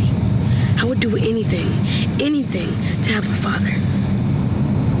 Tracy. I would do anything to have a father.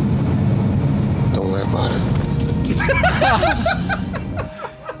 Don't worry about it.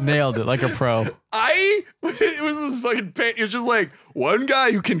 Nailed it like a pro. It was this fucking pain. It was just like one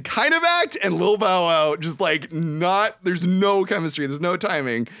guy who can kind of act and Lil Bow Wow just like there's no chemistry. There's no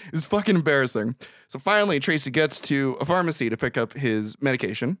timing. It's fucking embarrassing. So finally Tracy gets to a pharmacy to pick up his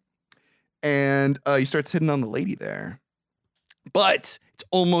medication and he starts hitting on the lady there. But it's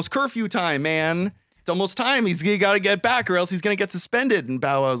almost curfew time, man. It's almost time. He's got to get back or else he's going to get suspended. And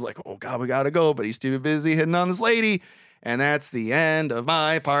Bow Wow's like, oh God, we got to go. But he's too busy hitting on this lady. And that's the end of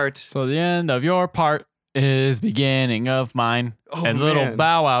my part. So the end of your part is beginning of mine. Oh, and little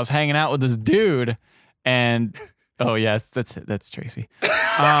Bow Wow's hanging out with this dude. And oh yeah, that's Tracy.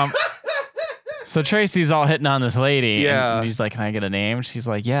 So Tracy's all hitting on this lady. Yeah. And he's like, "Can I get a name?" She's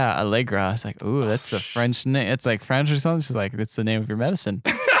like, "Yeah, Allegra." It's like, "Ooh, that's a French name. It's like French or something." She's like, "It's the name of your medicine."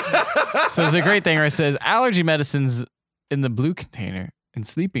 So it's a great thing where it says allergy medicines in the blue container and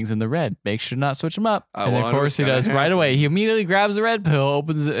sleeping's in the red. Make sure not switch them up. And of course he does right away. He immediately grabs the red pill,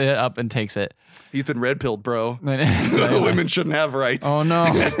 opens it up, and takes it. Ethan red pilled, bro. Women shouldn't have rights. Oh no!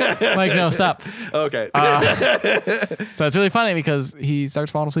 Like no, stop. Okay. So it's really funny because he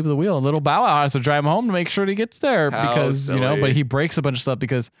starts falling asleep at the wheel, and little Bow Wow has to drive him home to make sure he gets there because but he breaks a bunch of stuff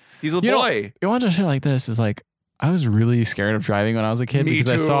because he's a boy. You want to shit like this is like. I was really scared of driving when I was a kid because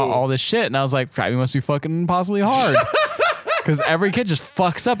I saw all this shit and I was like, driving must be fucking impossibly hard. Because every kid just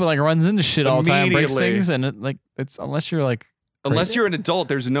fucks up and like runs into shit all the time, breaks things, and it's unless you're like unless you're an adult,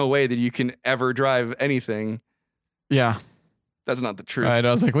 there's no way that you can ever drive anything. Yeah, that's not the truth. Right,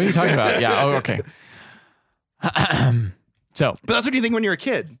 I was like, what are you talking about? Yeah, oh, okay. But that's what you think when you're a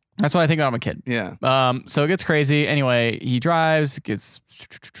kid. That's what I think when I'm a kid. Yeah. So it gets crazy. Anyway, he drives,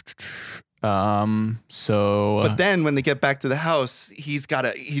 but then when they get back to the house, he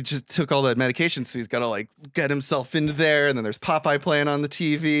just took all that medication, so he's got to like get himself into there, and then there's Popeye playing on the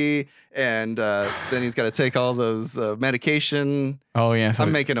TV, and then he's got to take all those medication. Oh yeah,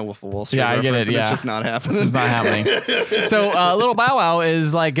 I'm making a Wolf of Wall Street reference, I get it. Yeah, it's just not happening. This is not happening. So little Bow Wow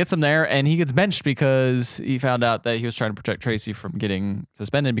is like gets him there, and he gets benched because he found out that he was trying to protect Tracy from getting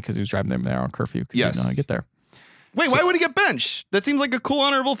suspended because he was driving them there on curfew. Yes, he didn't know how to get there. Wait, why would he get benched? That seems like a cool,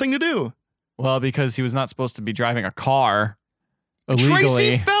 honorable thing to do. Well, because he was not supposed to be driving a car illegally.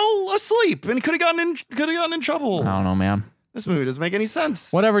 Tracy fell asleep and could have gotten in trouble. I don't know, man. This movie doesn't make any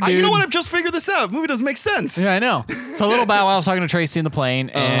sense. Whatever, You know dude. what? I've just figured this out. Movie doesn't make sense. Yeah, I know. So little Bow Wow's talking to Tracy in the plane,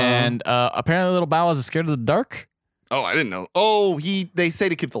 and apparently little Bow Wow's scared of the dark. Oh, I didn't know. Oh, they say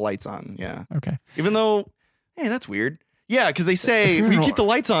to keep the lights on. Yeah. Okay. Even though, hey, that's weird. Yeah, because they say If you're we in keep the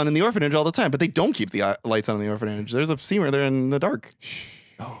lights on in the orphanage all the time, but they don't keep the lights on in the orphanage. There's a scene where they're in the dark.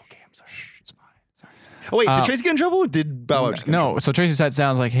 Oh, okay, I'm sorry. It's fine. Sorry. Oh, wait, did Tracy get in trouble? Or did Bow Wow just get in trouble? No. So Tracy sat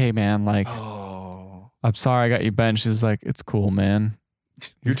down, like, "Hey, man, like, I'm sorry I got you benched." She's like, "It's cool, man."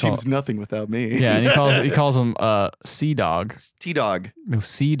 Your team's nothing without me. Yeah, and he calls him Sea Dog. T-Dog. No,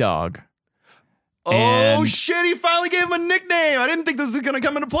 Sea Dog. Oh, And- shit, he finally gave him a nickname. I didn't think this was going to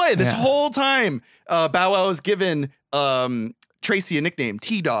come into play. This whole time, Bow Wow has given Tracy a nickname,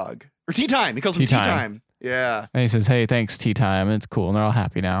 T-Dog. Or Tea-Time. He calls him Tea-Time. Tea-Time. Yeah. And he says, "Hey, thanks, tea time." And it's cool. And they're all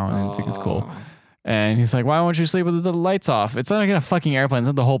happy now. And I think it's cool. And he's like, "Why won't you sleep with the lights off? It's not like a fucking airplane. It's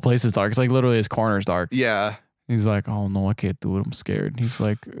not the whole place is dark. It's like literally his corner's dark." Yeah. He's like, "Oh, no, I can't do it. I'm scared." He's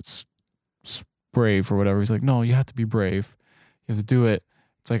like, it's brave or whatever. He's like, "No, you have to be brave. You have to do it."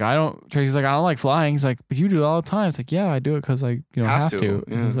 It's like, Tracy's like, "I don't like flying." He's like, "But you do it all the time." It's like, "Yeah, I do it because I have to.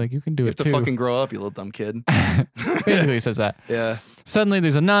 Yeah. And he's like, "You can do You it have to too." fucking grow up, you little dumb kid. Basically, he says that. Yeah. Suddenly,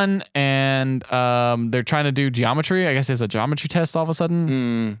 there's a nun, and they're trying to do geometry. I guess there's a geometry test all of a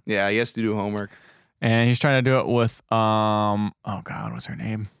sudden. Yeah, he has to do homework. And he's trying to do it with oh god, what's her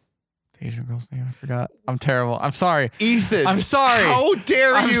name? The Asian girl's name, I forgot. I'm terrible. I'm sorry. Ethan. I'm sorry. How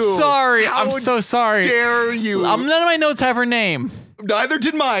dare I'm you? sorry. How I'm so sorry. dare you? None of my notes have her name. Neither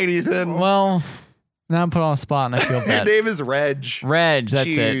did mine, Ethan. Well, now I'm put on the spot and I feel Your bad. name is Reg. Reg, that's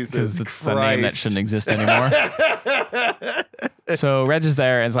it. Jesus Because it's a name that Christ. shouldn't exist anymore. So Reg is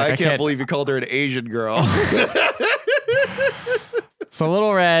there and it's like, I can't believe you called her an Asian girl. So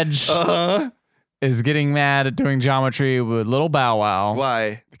little Reg Uh-huh. is getting mad at doing geometry with little Bow Wow.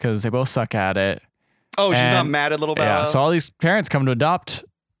 Why? Because they both suck at it. Oh, she's not And- mad at little Bow Yeah, Wow? so all these parents come to adopt.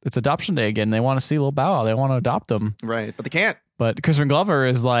 It's adoption day again. They want to see little Bow Wow. They want to adopt them. Right, but they can't. But Crispin Glover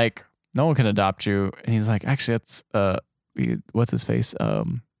is like, "No one can adopt you." And he's like, "Actually, that's what's his face?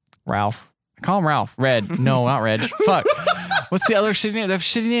 Ralph. I call him Ralph. Red. No, not Reg. Fuck. What's the other shitty name? They have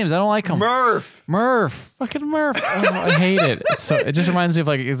shitty names. I don't like them. Murph. Murph. Fucking Murph. Oh, I hate it. It just reminds me of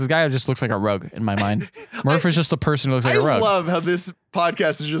like this guy who just looks like a rug in my mind. Murph is just a person who looks like I a rug. love how this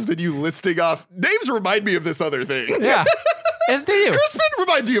podcast has just been you listing off names remind me of this other thing. Yeah. And they do. Crispin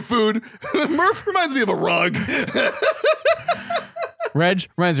reminds me of food. Murph reminds me of a rug. Reg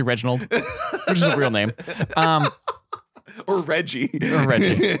reminds me of Reginald, which is a real name. Or Reggie. Or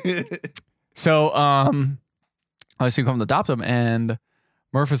Reggie. So, I assume come to adopt him, and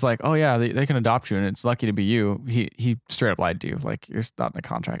Murph is like, "Oh yeah, they can adopt you, and it's lucky to be you." He straight up lied to you, like you're not in the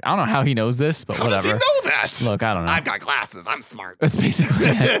contract. I don't know how he knows this, but How whatever. does he know that? Look, I don't know. I've got glasses. I'm smart. That's basically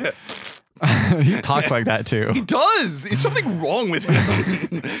it. He talks like that too. He does. There's something wrong with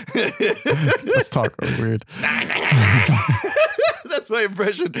him. Let's talk real weird. That's my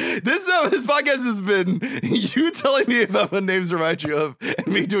impression. This podcast has been you telling me about what names remind you of and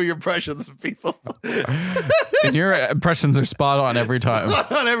me doing impressions of people. And your impressions are spot on every time.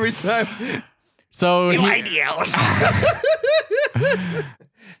 On every time. So You ideal.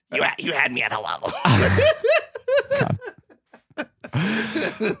 you had me at hello.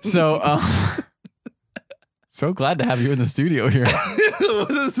 so glad to have you in the studio here.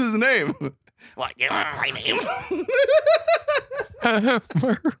 What is his name? What? You remember my name?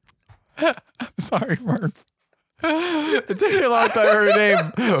 Murph. I'm sorry, Murph. It took me a long time to hear your name.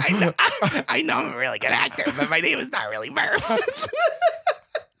 I know I'm a really good actor, but my name is not really Murph.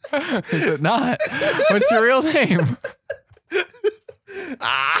 Is it not? What's your real name?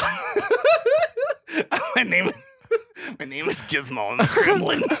 My name is Gizmo. I'm a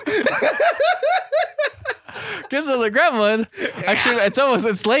gremlin. Gizmo the Gremlin.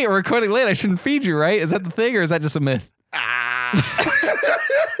 It's late. We're recording late. I shouldn't feed you, right? Is that the thing, or is that just a myth?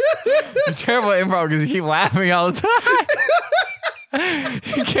 You're terrible at improv because you keep laughing all the time.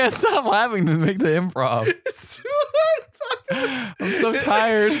 You can't stop laughing to make the improv. It's too hard to talk about. I'm so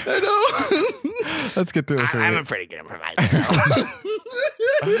tired. I know. Let's get through this. I'm a pretty good improviser.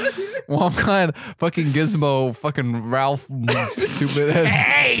 Well, I'm glad fucking Gizmo, fucking Ralph, stupid head.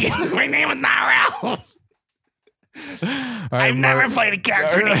 Hey, my name is not Ralph. All right, I've never Murph. played a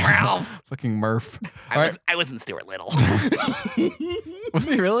character named Ralph. Fucking Murph. I wasn't Stuart Little. Was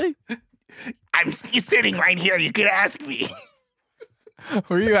he really? You're sitting right here. You could ask me.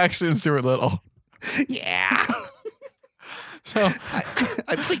 Were you actually in Stuart Little? Yeah. So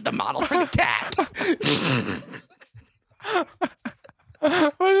I played the model for the cat.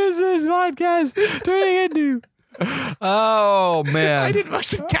 what is this podcast turning into? Oh man. I did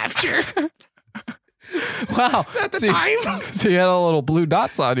motion capture. Wow. at the See, time. So you had all little blue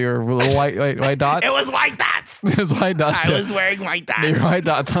dots on your little white dots. It was white dots. It was white dots. I yeah. was wearing white They were dots. white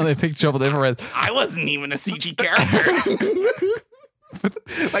dots on. They picked you up with infrared. I wasn't even a CG character.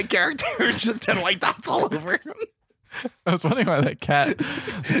 My character just had white dots all over him. I was wondering why that cat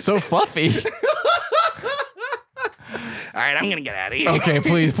is so fluffy. All right, I'm gonna get out of here. Okay,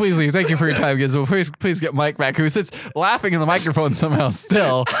 please leave. Thank you for your time, Gizmo. Please get Mike back, who sits laughing in the microphone somehow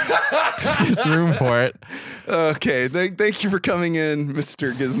still. Just gets room for it. Okay, thank you for coming in,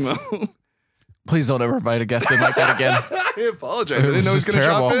 Mr. Gizmo. Please don't ever invite a guest in like that again. I apologize. I didn't know he was just going to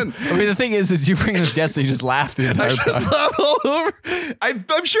drop in. I mean, the thing is you bring this guest and you just laugh the I entire just time. laughed all over.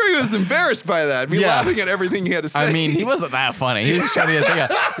 I'm sure he was embarrassed by that. Me Yeah. laughing at everything he had to say. I mean, he wasn't that funny. He was just trying to get a thing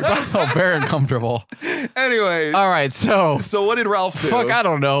out. He probably felt very uncomfortable. Anyway, All right, so so what did Ralph do? fuck, I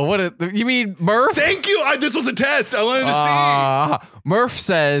don't know. You mean Murph? Thank you. This was a test. I wanted to see. Murph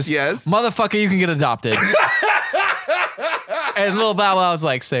says, Yes. motherfucker, you can get adopted. And little Bow Wow's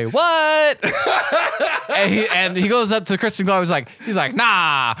like, say what? and he goes up to Kristen Glover's like, he's like,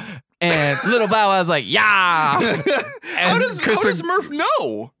 nah. And little Bow Wow's like, yeah. How does Murph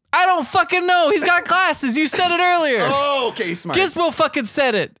know? I don't fucking know. He's got glasses. You said it earlier. Oh, okay, smart. Gizmo fucking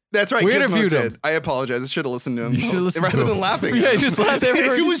said it. That's right. We Gizmo interviewed did. him. I apologize. I should have listened to him. You should listen rather to than him. laughing. Yeah, at him. just laughed every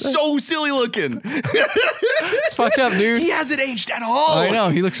word He he was said. so silly looking. It's fucked up, dude. He hasn't aged at all. I know.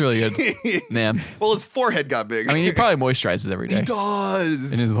 He looks really good. Man. Well, his forehead got big. I mean, he probably moisturizes every day. he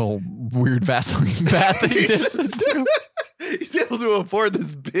does. In his little weird Vaseline bath that he dips into. He's able to afford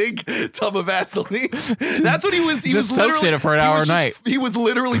this big tub of Vaseline. That's what he was. He Just was soaks literally in it for an he hour was a just- He was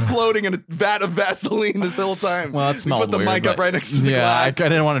literally floating in a vat of Vaseline this whole time. Well, that We smelled put the weird, mic up but- right next to the yeah, I glass.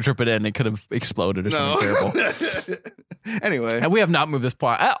 didn't want to trip it in. It could have exploded or something terrible. Anyway, And we have not moved this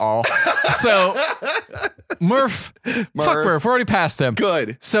plot at all. So, Murph. Fuck Murph. We're already past him.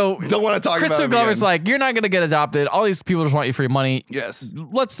 good. So, Don't want to talk Kristen about him Glover's again. like, you're not going to get adopted. All these people just want you for your money. Yes.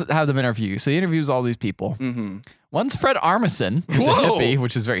 Let's have them interview you. So he interviews all these people. Mm-hmm. One's Fred Armisen, who's a Whoa. hippie,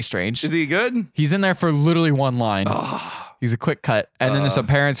 which is very strange. Is he good? He's in there for literally one line. He's a quick cut. And then there's some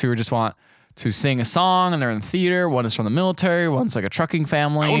parents who just want to sing a song and they're in theater. One is from the military. One's like a trucking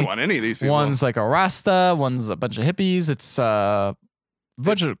family. I wouldn't want any of these people. One's like a Rasta. One's a bunch of hippies. It's a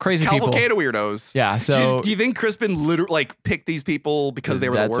bunch of crazy people. cavalcade of weirdos. Yeah. So do you think Crispin literally like picked these people because they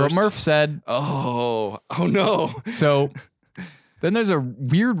were that's the worst? what Murph said. Oh no. So then there's a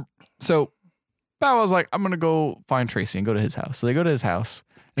weird. So Bow Wow's like, I'm gonna go find Tracy and go to his house. So they go to his house.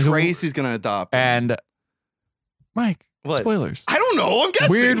 There's a- Tracy's gonna adopt him. and Mike. What? Spoilers. I don't know. I'm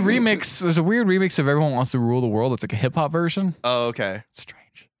guessing. Weird remix. There's a weird remix of Everyone Wants to Rule the World. It's like a hip hop version. Oh, okay. It's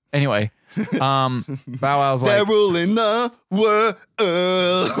strange. Anyway, Bow Wow's They're like, ruling the world.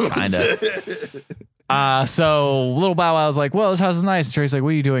 kinda. So little Bow Wow's like, well, this house is nice. And Tracy's like, what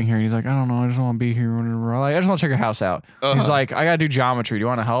are you doing here? And he's like, I don't know. I just want to be here. I just want to check your house out. He's like, I gotta do geometry. Do you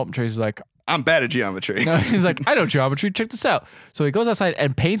want to help? And Tracy's like, I'm bad at geometry. no. He's like, I know geometry. Check this out. So he goes outside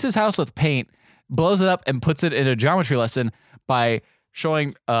and paints his house with paint, blows it up, and puts it in a geometry lesson by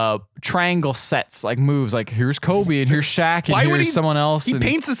showing triangle sets, like moves. Like here's Kobe and here's Shaq and Why would here's he- someone else. He and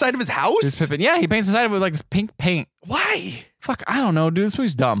paints the side of his here's house. Pippen. Yeah, he paints the side of it with like this pink paint. Why? Fuck, I don't know, dude. This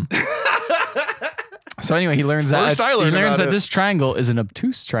movie's dumb. So anyway, he learns First I that learned about that it. this triangle is an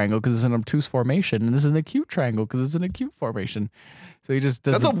obtuse triangle because it's an obtuse formation, and this is an acute triangle because it's an acute formation. So he just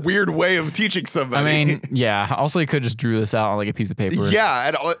does. That's a weird way of teaching somebody. I mean, yeah. Also, he could just drew this out on like a piece of paper.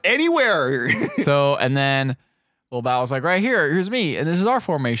 yeah, anywhere. So and then little Bow was like, right here, here's me, and this is our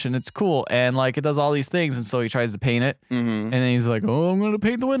formation. It's cool, and like it does all these things, and so he tries to paint it, and then he's like, oh, I'm gonna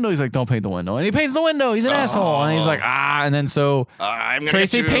paint the window. He's like, don't paint the window, and he paints the window. He's an asshole, and he's like, and then so I'm gonna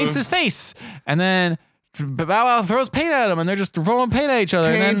Tracy get you. paints his face, and then Bow Wow throws paint at him, and they're just throwing paint at each other,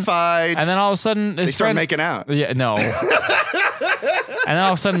 Paint and then fight. and then all of a sudden they his start friend, making out. yeah, no. And then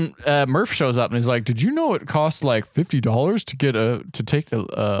all of a sudden, Murph shows up and he's like, "Did you know it costs like $50 to get to take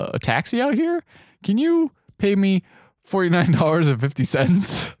a taxi out here? Can you pay me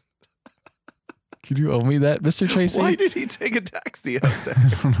 $49.50? Could you owe me that, Mr. Tracy?" Why did he take a taxi out there? I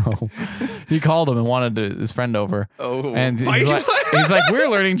don't know. He called him and wanted his friend over. Oh, And why he's you- like, we're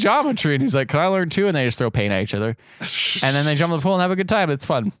learning geometry. And he's like, can I learn too? And they just throw paint at each other. And then they jump in the pool and have a good time. It's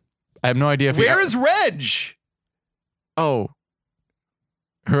fun. I have no idea if Where is Reg? Oh.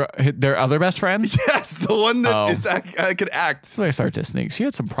 Their other best friend? Yes, the one that Oh. is I could act. That's why I started listening. She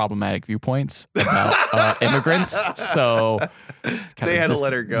had some problematic viewpoints about immigrants. So They had to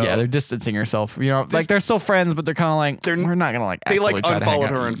let her go. Yeah, they're distancing herself. You know, like they're still friends, but they're kind of like, we're not going to like They like actively try to hang unfollowed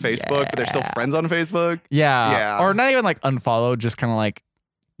out. her on Facebook, but they're still Yeah. friends on Facebook. Yeah. Yeah. Or not even like unfollowed, just kind of like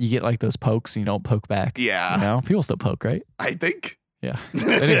you get like those pokes and you don't poke back. Yeah. You know, people still poke, right? I think. Yeah,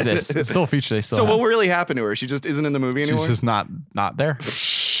 it exists. It's still a feature they still So have. what really happened to her? She just isn't in the movie anymore? She's just not there.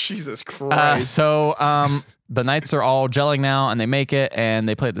 Jesus Christ. So the Knights are all gelling now, and they make it, and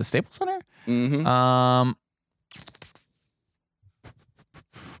they play at the Staples Center. Mm-hmm.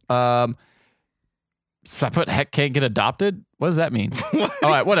 So I put heck can't get adopted. What does that mean? All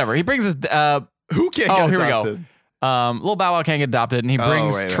right, whatever. He brings his Who can't get here we go. adopted? Little Bow Wow can't get adopted, and he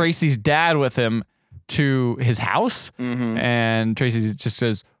brings right. Tracy's dad with him to his house, Mm-hmm. and Tracy just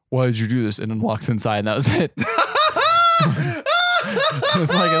says, "Why did you do this?" and then walks inside, and that was it.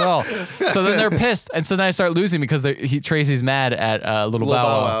 It's like it all. So then they're pissed, and so then I start losing because Tracy's mad at Little Bow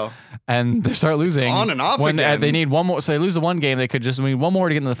Wow, and they start losing. It's on and off when again. They need one more, so they lose the one game. They could just need one more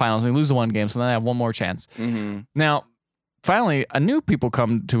to get into the finals. And they lose the one game, so then they have one more chance. Mm-hmm. Now, finally, a new people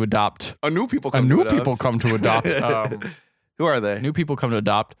come to adopt. New people Who are they? New people come to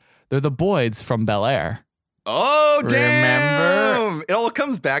adopt. They're the Boyds from Bel Air. Oh, damn. Remember? It all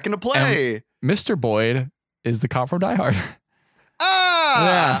comes back into play. Mr. Boyd is the cop from Die Hard.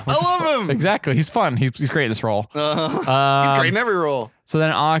 I love him. Exactly. He's fun. He's great in this role. He's great in every role. So then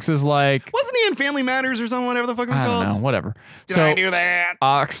Ox is like, Wasn't he in Family Matters or something, whatever the fuck it was I called? don't know, whatever. Yeah, So I knew that.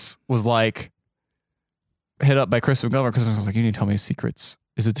 Ox was like, hit up by Chris McGovern. Chris was like, you need to tell me his secrets.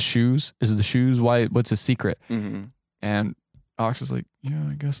 Is it the shoes? Is it the shoes? Why? What's his secret? Mm-hmm. And Ox is like, yeah,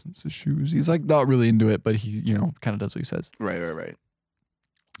 I guess it's the shoes. He's like not really into it, but he, kind of does what he says. Right.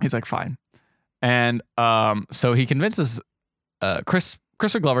 He's like, fine. And so he convinces Chris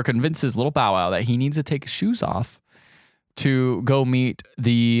Glover convinces Little Bow Wow that he needs to take his shoes off to go meet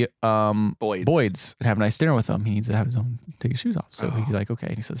the Boyds and have a nice dinner with them. He needs to have his own take his shoes off. So he's like, okay.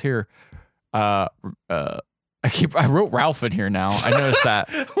 And he says, here, I wrote Ralph in here now. I noticed that.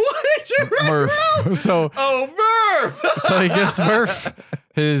 What did you write? Murph. So Murph. so he gives Murph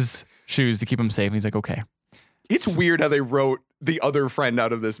his shoes to keep him safe. And he's like, okay. It's weird how they wrote the other friend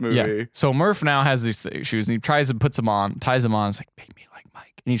out of this movie. Yeah. So Murph now has these shoes and he tries to puts them on, ties them on. It's like, make me like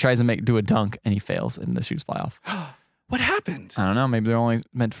Mike. And he tries to do a dunk and he fails and the shoes fly off. What happened? I don't know. Maybe they're only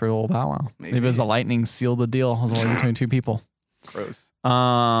meant for Little Bow Wow. Maybe it was the lightning sealed the deal. It was only between two people. Gross.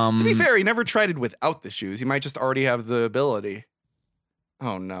 To To be fair, he never tried it without the shoes. He might just already have the ability.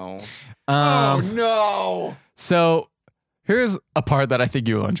 Oh no. Oh no. So here's a part that I think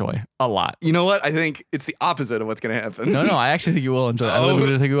you will enjoy a lot. You know what? I think it's the opposite of what's going to happen. No, I actually think you will enjoy it. I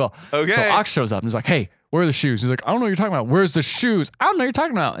literally think you will. Okay. So Ox shows up and he's like, hey, where are the shoes? He's like, I don't know what you're talking about. Where's the shoes? I don't know what you're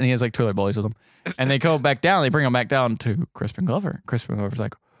talking about. And he has like toilet bullies with him. And they go back down. They bring him back down to Crispin Glover. Crispin Glover's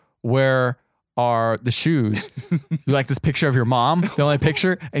like, where are the shoes? You like this picture of your mom? The only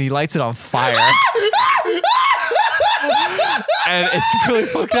picture? And he lights it on fire. And it's really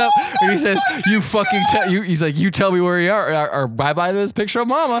fucked up. And he says, "You fucking he's like, you tell me where you are, or bye bye to this picture of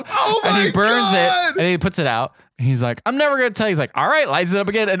mama." Oh and he my burns God. it, and he puts it out. And he's like, "I'm never gonna tell you." He's like, "All right," lights it up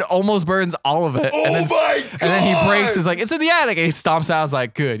again, and almost burns all of it. Oh and then, my God. And then he breaks. He's like, "It's in the attic." And he stomps out. He's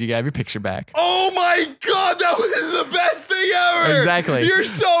like, "Good, you got your picture back." Oh my God, that was the best thing ever. Exactly. You're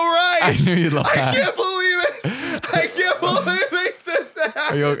so right. I knew you'd love that. I can't believe it. I can't believe they said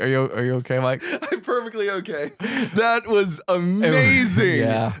that. Are you okay, Mike? I'm perfectly okay. That was amazing.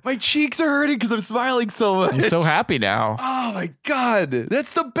 Yeah. My cheeks are hurting because I'm smiling so much. You're so happy now. Oh my God.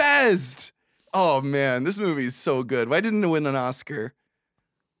 That's the best. Oh man, this movie is so good. Why didn't it win an Oscar?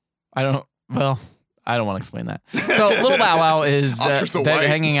 I don't want to explain that. So Little Bow Wow is Oscar so white.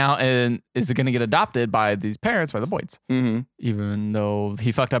 hanging out and is going to get adopted by these parents, by the Boyds, Mm-hmm. even though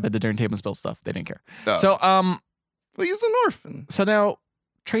he fucked up at the dinner table and spilled stuff. They didn't care. Oh. So Well, he's an orphan. so now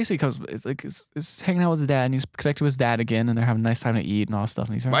Tracy comes, is hanging out with his dad, and he's connected with his dad again, and they're having a nice time to eat and all this stuff.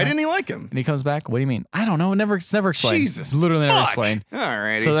 And he's Why didn't he like him? And he comes back. What do you mean? I don't know. It's never explained. Jesus. It's literally never Fuck. explained.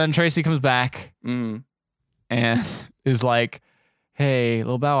 Alrighty. So then Tracy comes back Mm. and is like, "Hey,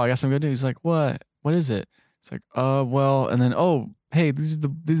 Little Bow Wow, I got some good news." He's like, "What? What is it?" It's like, well, and then, "Oh, hey, these are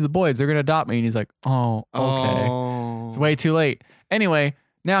the Boyds. They're gonna adopt me." And he's like, "Oh, okay." Oh. It's way too late. Anyway,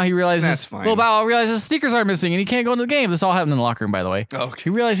 now he realizes That's fine. Little Bow Wow realizes his sneakers are missing and he can't go into the game. This all happened in the locker room, by the way. Okay. He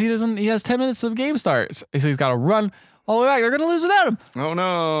realized he has 10 minutes of game starts. So he's got to run all the way back. They're going to lose without him. Oh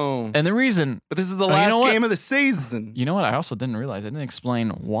no. And the reason, But this is the you last know what? game of the season. you know what? I also didn't realize. I didn't explain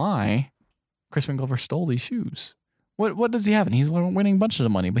why Crispin Glover stole these shoes. What does he have? And he's winning a bunch of the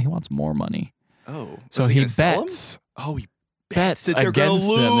money, but he wants more money. Oh. So is he gonna sell 'em? bets Oh, he bets that they're gonna against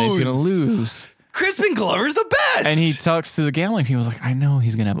them that he's going to lose. lose. Crispin Glover's the best. And he talks to the gambling people. He's like, I know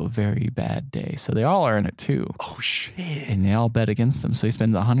he's going to have a very bad day. So they all are in it too. Oh shit. And they all bet against him. So he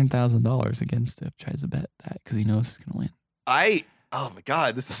spends $100,000 against it, tries to bet that because he knows he's going to win. Oh my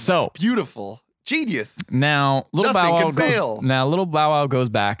God, this is So beautiful. Genius. now Little Nothing Bow Wow can fail. Little Bow Wow goes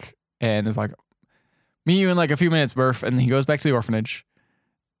back and is like, meet you in like a few minutes, Murph. And he goes back to the orphanage.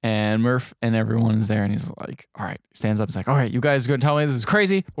 And Murph and everyone is there. And he's like, all right. Stands up. He's like, all right, you guys are going to tell me this is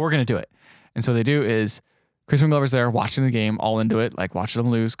crazy, but we're going to do it. And so they do is Crispin Glover's there watching the game, all into it, like watching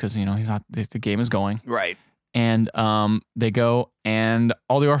them lose because, he's not, the game is going. Right. And they go and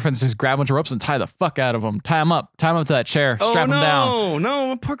all the orphans just grab a bunch of ropes and tie the fuck out of them. Tie them up to that chair, strap them down.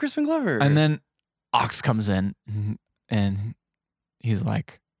 No, poor Crispin Glover. And then Ox comes in and he's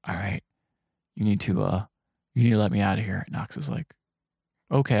like, all right, you need to let me out of here. And Ox is like,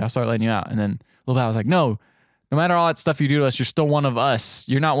 okay, I'll start letting you out. And then Lil Bow was like, no matter all that stuff you do to us, you're still one of us.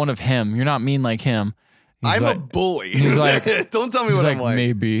 You're not one of him. You're not mean like him. I'm a bully. He's like, don't tell me what I'm like.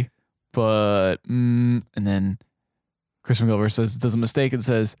 Maybe. But and then Crispin Glover does a mistake and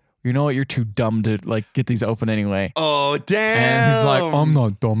says, you know what, you're too dumb to like get these open anyway. Oh damn. And he's like, I'm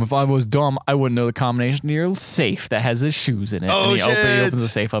not dumb. If I was dumb, I wouldn't know the combination to your safe that has his shoes in it. Oh, and he shit. opens the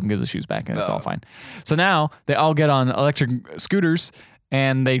safe up and gives the shoes back, and it's all fine. So now they all get on electric scooters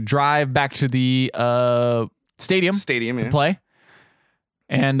and they drive back to the stadium to play.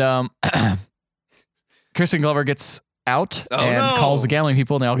 And Crispin Glover gets out calls the gambling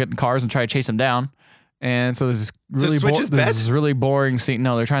people, and they all get in cars and try to chase him down. And so there's this really boring scene.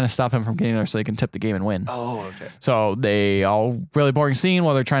 No, they're trying to stop him from getting there so they can tip the game and win. Oh, okay. So they all really boring scene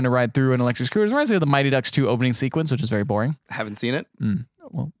while they're trying to ride through an electric scooter. It reminds me of the Mighty Ducks 2 opening sequence, which is very boring. Haven't seen it.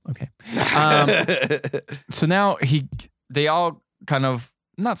 Well, okay. So now they all kind of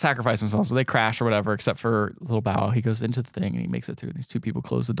not sacrifice themselves, but they crash or whatever, except for Little Bow. He goes into the thing and he makes it through. These two people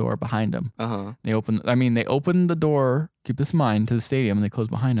close the door behind him. They open the door, keep this in mind, to the stadium, and they close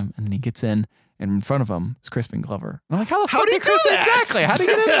behind him, and then he gets in, and in front of him is Crispin Glover. I'm like, how the fuck did Chris exactly? How did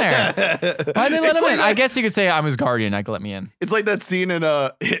he get in there? Why didn't they let him in? I guess you could say I'm his guardian. I could let me in. It's like that scene in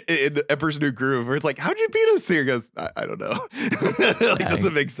Emperor's New Groove where it's like, how'd you beat us here? He goes, I don't know.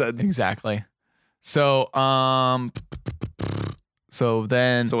 Doesn't make sense. Exactly. So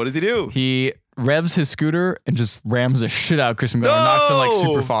then what does he do? He revs his scooter and just rams the shit out of Crispin Glover, knocks him like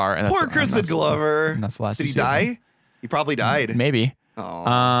super far. And poor Crispin Glover. And that's the last. Did he die? He probably died. Maybe. Oh.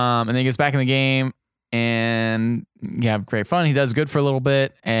 And then he gets back in the game and have great fun. He does good for a little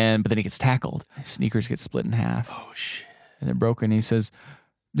bit, but then he gets tackled. His sneakers get split in half. Oh shit. And they're broken. He says,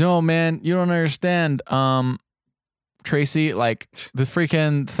 no, man, you don't understand. Tracy, like the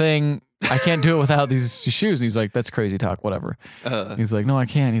freaking thing, I can't do it without these shoes. And he's like, that's crazy talk, whatever. He's like, no, I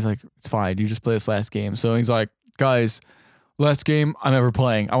can't. He's like, it's fine. You just play this last game. So he's like, guys, last game I'm ever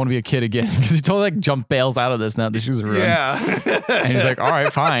playing. I want to be a kid again. Because he totally jump bails out of this now. The shoes are ruined. Yeah. And he's like, all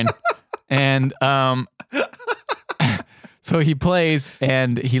right, fine. And so he plays,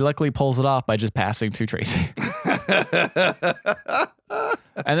 and he luckily pulls it off by just passing to Tracy.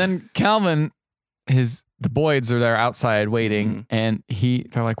 And then Calvin, the Boyds are there outside waiting, and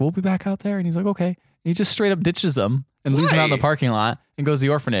they're like, we'll be back out there. And he's like, okay. And he just straight up ditches them and leaves them out in the parking lot and goes to the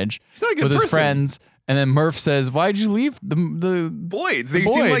orphanage with his friends. And then Murph says, why'd you leave the Boyds? They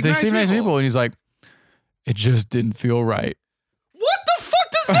seem nice people. And he's like, it just didn't feel right. What the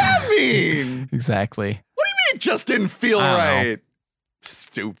fuck does that mean? Exactly. What do you mean it just didn't feel right?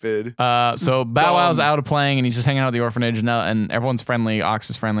 Stupid. So Bow Wow's out of playing, and he's just hanging out at the orphanage now, and everyone's friendly. Ox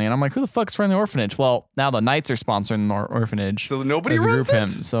is friendly, and I'm like, who the fuck's friendly orphanage? Well, now the Knights are sponsoring the orphanage. So nobody runs it?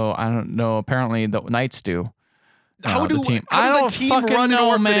 So I don't know. Apparently the Knights do. How does the team run an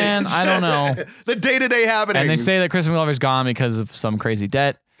orphanage? Man. I don't know. The day-to-day happenings. And they say that Crispin Glover's gone because of some crazy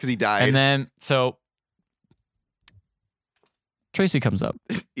debt. Because he died. And then Tracy comes up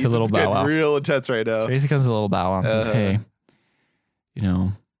to Little Bow Wow. Real intense right now. Tracy comes to Little Bow Wow and says, hey,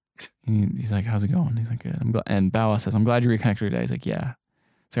 he's like, how's it going? He's like, good. And Bow Wow says, I'm glad you reconnected with your dad. He's like, yeah.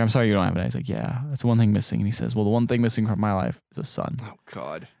 He's like, I'm sorry you don't have a dad. He's like, yeah, that's one thing missing. And he says, well, the one thing missing from my life is a son. Oh,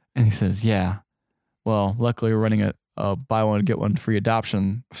 God. And he says, yeah. Well, luckily we're running a buy one, get one free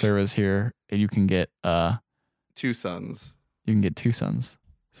adoption service here. And you can get 2 sons. You can get 2 sons.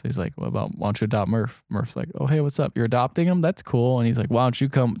 So he's like, why don't you adopt Murph? Murph's like, oh, hey, what's up? You're adopting him? That's cool. And he's like, why don't you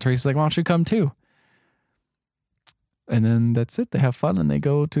come? Tracy's like, why don't you come too? And then that's it. They have fun and they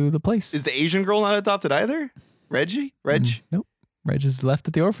go to the place. Is the Asian girl not adopted either? Reggie? Reg? Nope. Reg is left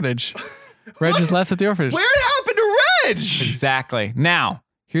at the orphanage. Where it happened to Reg? Exactly. Now,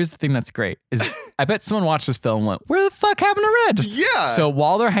 here's the thing that's great is I bet someone watched this film and went, where the fuck happened to Reg? Yeah. So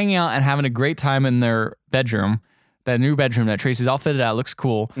while they're hanging out and having a great time in their bedroom, that new bedroom that Tracy's all fitted out, looks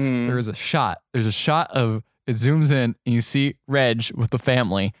cool. There's a shot of, it zooms in and you see Reg with the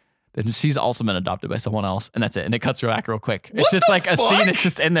family. Then she's also been adopted by someone else, and that's it. And it cuts back real quick. It's just like a scene. It's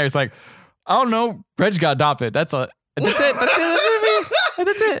just in there. It's like, oh no, Reg got adopted. That's it. That's it.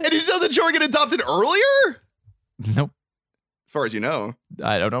 And he doesn't Jordan get adopted earlier? Nope. As far as you know.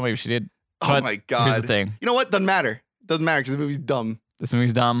 I don't know. Maybe she did. Oh But my God. Here's the thing. You know what? Doesn't matter. Doesn't matter because the movie's dumb. This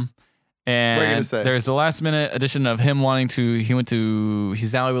movie's dumb. What are you gonna And say? there's the last minute addition of him he's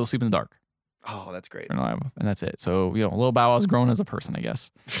now able to sleep in the dark. Oh, that's great. And that's it. So, Lil Bow Wow's grown as a person, I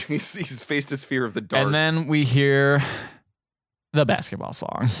guess. He's faced his fear of the dark. And then we hear the basketball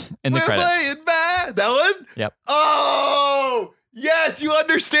song in the We're credits. playing bad. That one? Yep. Oh, yes. You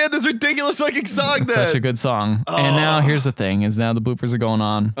understand this ridiculous fucking song It's then. such a good song. And now Oh. here's the thing: is now the bloopers are going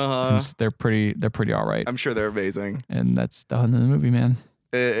on. Uh-huh. They're pretty all right. I'm sure they're amazing. And that's the end of the movie, man.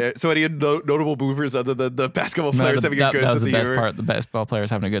 So any notable bloopers other than the basketball players having a good that sense was of the best humor? part. The basketball players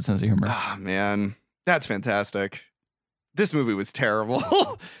having a good sense of humor. Oh, man. That's fantastic. This movie was terrible.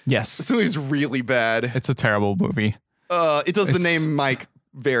 Yes, This movie's really bad. it's a terrible movie. It does the It's- name Mike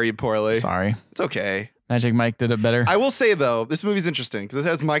very poorly. Sorry, It's okay. Magic Mike did it better. I will say though, this movie's interesting because it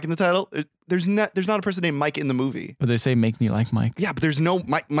has Mike in the title. There's not a person named Mike in the movie. But they say "Make me like Mike." Yeah, but there's no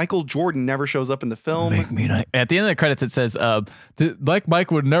Michael Jordan never shows up in the film. Make me like. At the end of the credits, it says, "Like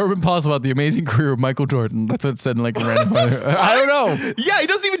Mike would never been possible without the amazing career of Michael Jordan." That's what it said in like a random. I don't know. Yeah, he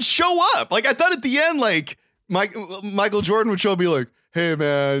doesn't even show up. Like I thought at the end, like Michael Jordan would show up and be like, "Hey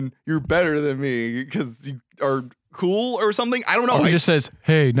man, you're better than me because you are cool or something." I don't know. Or he just says,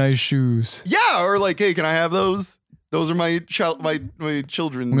 "Hey, nice shoes. Yeah, or like, "Hey, can I have those? Those are my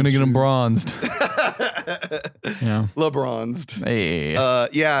children. I'm gonna get them bronzed." Yeah. LeBronzed. Hey.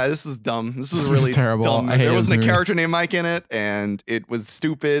 Yeah, this is dumb. This was This was really terrible. dumb. I hate There this wasn't a movie. character named Mike in it, and it was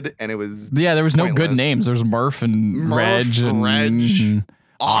stupid, and it was Yeah, there was no good pointless. names. There was Murph and Murph, Reg and Reg,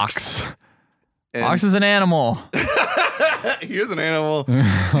 Ox. And Ox is an animal. he is an animal.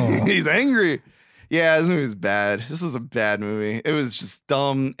 Oh. He's angry. Yeah, this movie was bad. This was a bad movie. It was just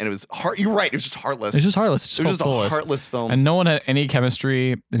dumb, and it was heart. You're right. It was just heartless. It's just heartless. It's It was just a soulless. heartless film. And no one had any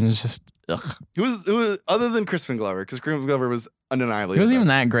chemistry. And it was just, ugh. It was other than Crispin Glover, because Crispin Glover was undeniably. He wasn't the even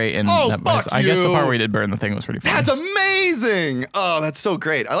best. that great in Oh, that fuck I guess the you. part where he did burn the thing was pretty funny. That's amazing. Oh, that's so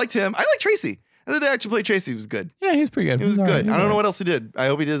great. I liked him. I like Tracy. And then they actually played Tracy. He was good. Yeah, he's pretty good. He was He's all good. right. I don't know what else he did. I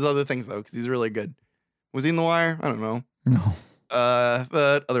hope he did his other things though, because he's really good. Was he in The Wire? I don't know. No,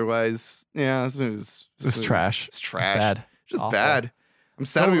 But otherwise, yeah, this movie was it's trash. It's trash. It's bad. Just Awful. bad. I'm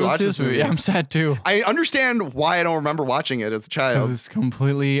sad we Let's watched see this movie. Yeah, I'm sad too. I understand why I don't remember watching it as a 'Cause child. it's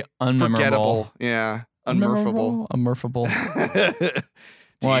completely unmemorable. Forgettable. Yeah. Unmurfable. Unmurfable.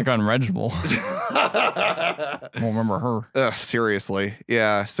 More like unregible. Won't remember her. Ugh, seriously.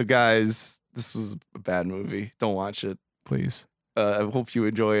 Yeah. So guys, this is a bad movie. Don't watch it. Please. I hope you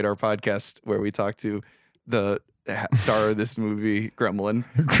enjoyed our podcast where we talk to the star of this movie, Gremlin.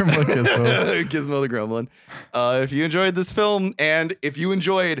 Gremlin Gizmo. Gizmo the Gremlin. If you enjoyed this film, and if you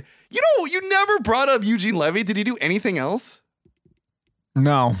enjoyed, you never brought up Eugene Levy. Did he do anything else?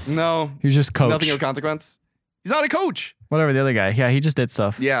 No, No. he's just coach. Nothing of consequence. He's not a coach. Whatever the other guy. Yeah, he just did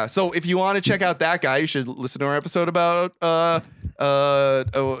stuff. Yeah. So if you want to check out that guy, you should listen to our episode about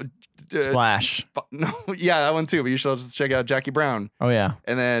Splash. no, yeah, that one too. But you should just check out Jackie Brown. Oh yeah.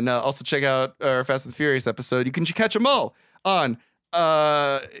 And then also check out our Fast and Furious episode. You can catch them all on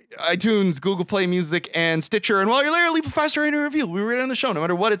iTunes, Google Play Music, and Stitcher. And while you're there, leave a 5-star rating and review. We read it on the show, no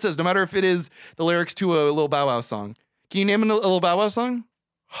matter what it says, no matter if it is the lyrics to a Lil Bow Wow song. Can you name a Lil Bow Wow song?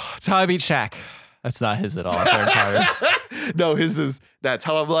 It's How I Beat Shaq. That's not his at all. It's Eric Carter. No, his is That's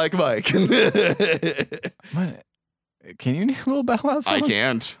How I'm Like Mike. What? Can you name a Lil Bow Wow song? I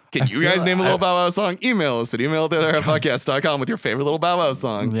can't. Can I you guys feel- name a Lil Bow Wow song? Email us at email@podcast.com with your favorite Lil Bow Wow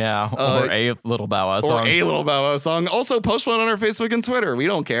song. Yeah, Uh, or a Little Bow Wow Or song. a Lil Bow Wow song. Also, post one on our Facebook and Twitter. We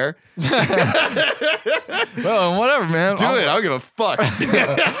don't care. Well, whatever, man. Do it. I don't give a fuck.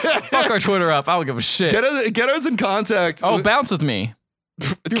 Fuck our Twitter up. I don't give a shit. Get us in contact. Oh, bounce with me.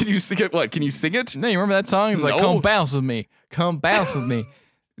 Can you sing it? What? Can you sing it? No, you remember that song? It's like, No. come bounce with me. Come bounce with me.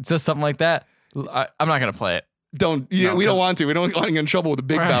 It says something like that. I'm not going to play it. Don't. No, We don't want to. We don't want to get in trouble with the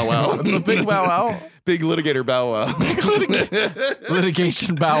big Bow Wow. The big Bow Wow. Big litigator Bow Wow.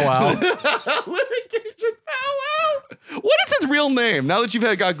 Litigation Bow Wow. Litigation Bow Wow. What is his real name? Now that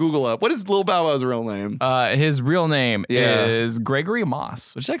you've got Google up, what is Lil Bow Wow's real name? His real name Yeah. is Gregory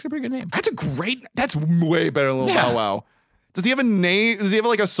Moss, which is actually a pretty good name. That's way better than Lil Yeah. Bow Wow. Does he have a name? Does he have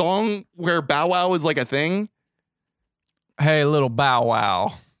like a song where Bow Wow is like a thing? Hey, little Bow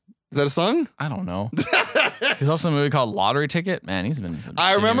Wow. Is that a song? I don't know. He's also in a movie called Lottery Ticket. Man, he's been in some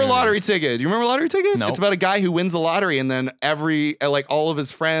I remember shitty Lottery movies. Ticket. Do you remember Lottery Ticket? No. It's about a guy who wins the lottery, and then all of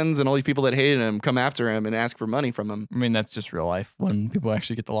his friends and all these people that hated him come after him and ask for money from him. I mean, that's just real life. When people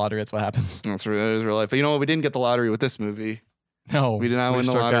actually get the lottery, that's what happens. That is real life. But you know what? We didn't get the lottery with this movie. No, We did not win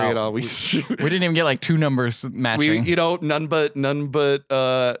the struck lottery out. at all. We didn't even get like two numbers matching. none but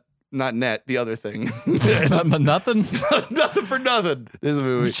not net, the other thing. But nothing. Nothing for nothing. This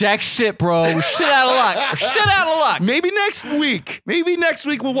movie. Jack shit, bro. Shit out of luck. Shit out of luck. Maybe next week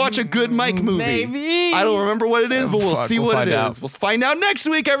we'll watch a good Mike movie. Maybe. I don't remember what it is, but we'll Fuck, see we'll what find it out. is. We'll find out next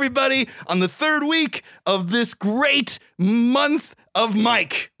week, everybody, on the third week of this great month of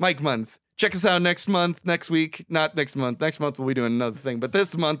Mike month. Check us out next week. Not next month. Next month we'll be doing another thing, but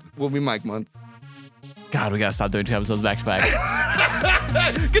this month will be Mike month. God, we gotta stop doing 2 episodes back to back.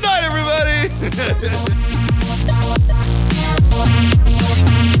 Good night, everybody.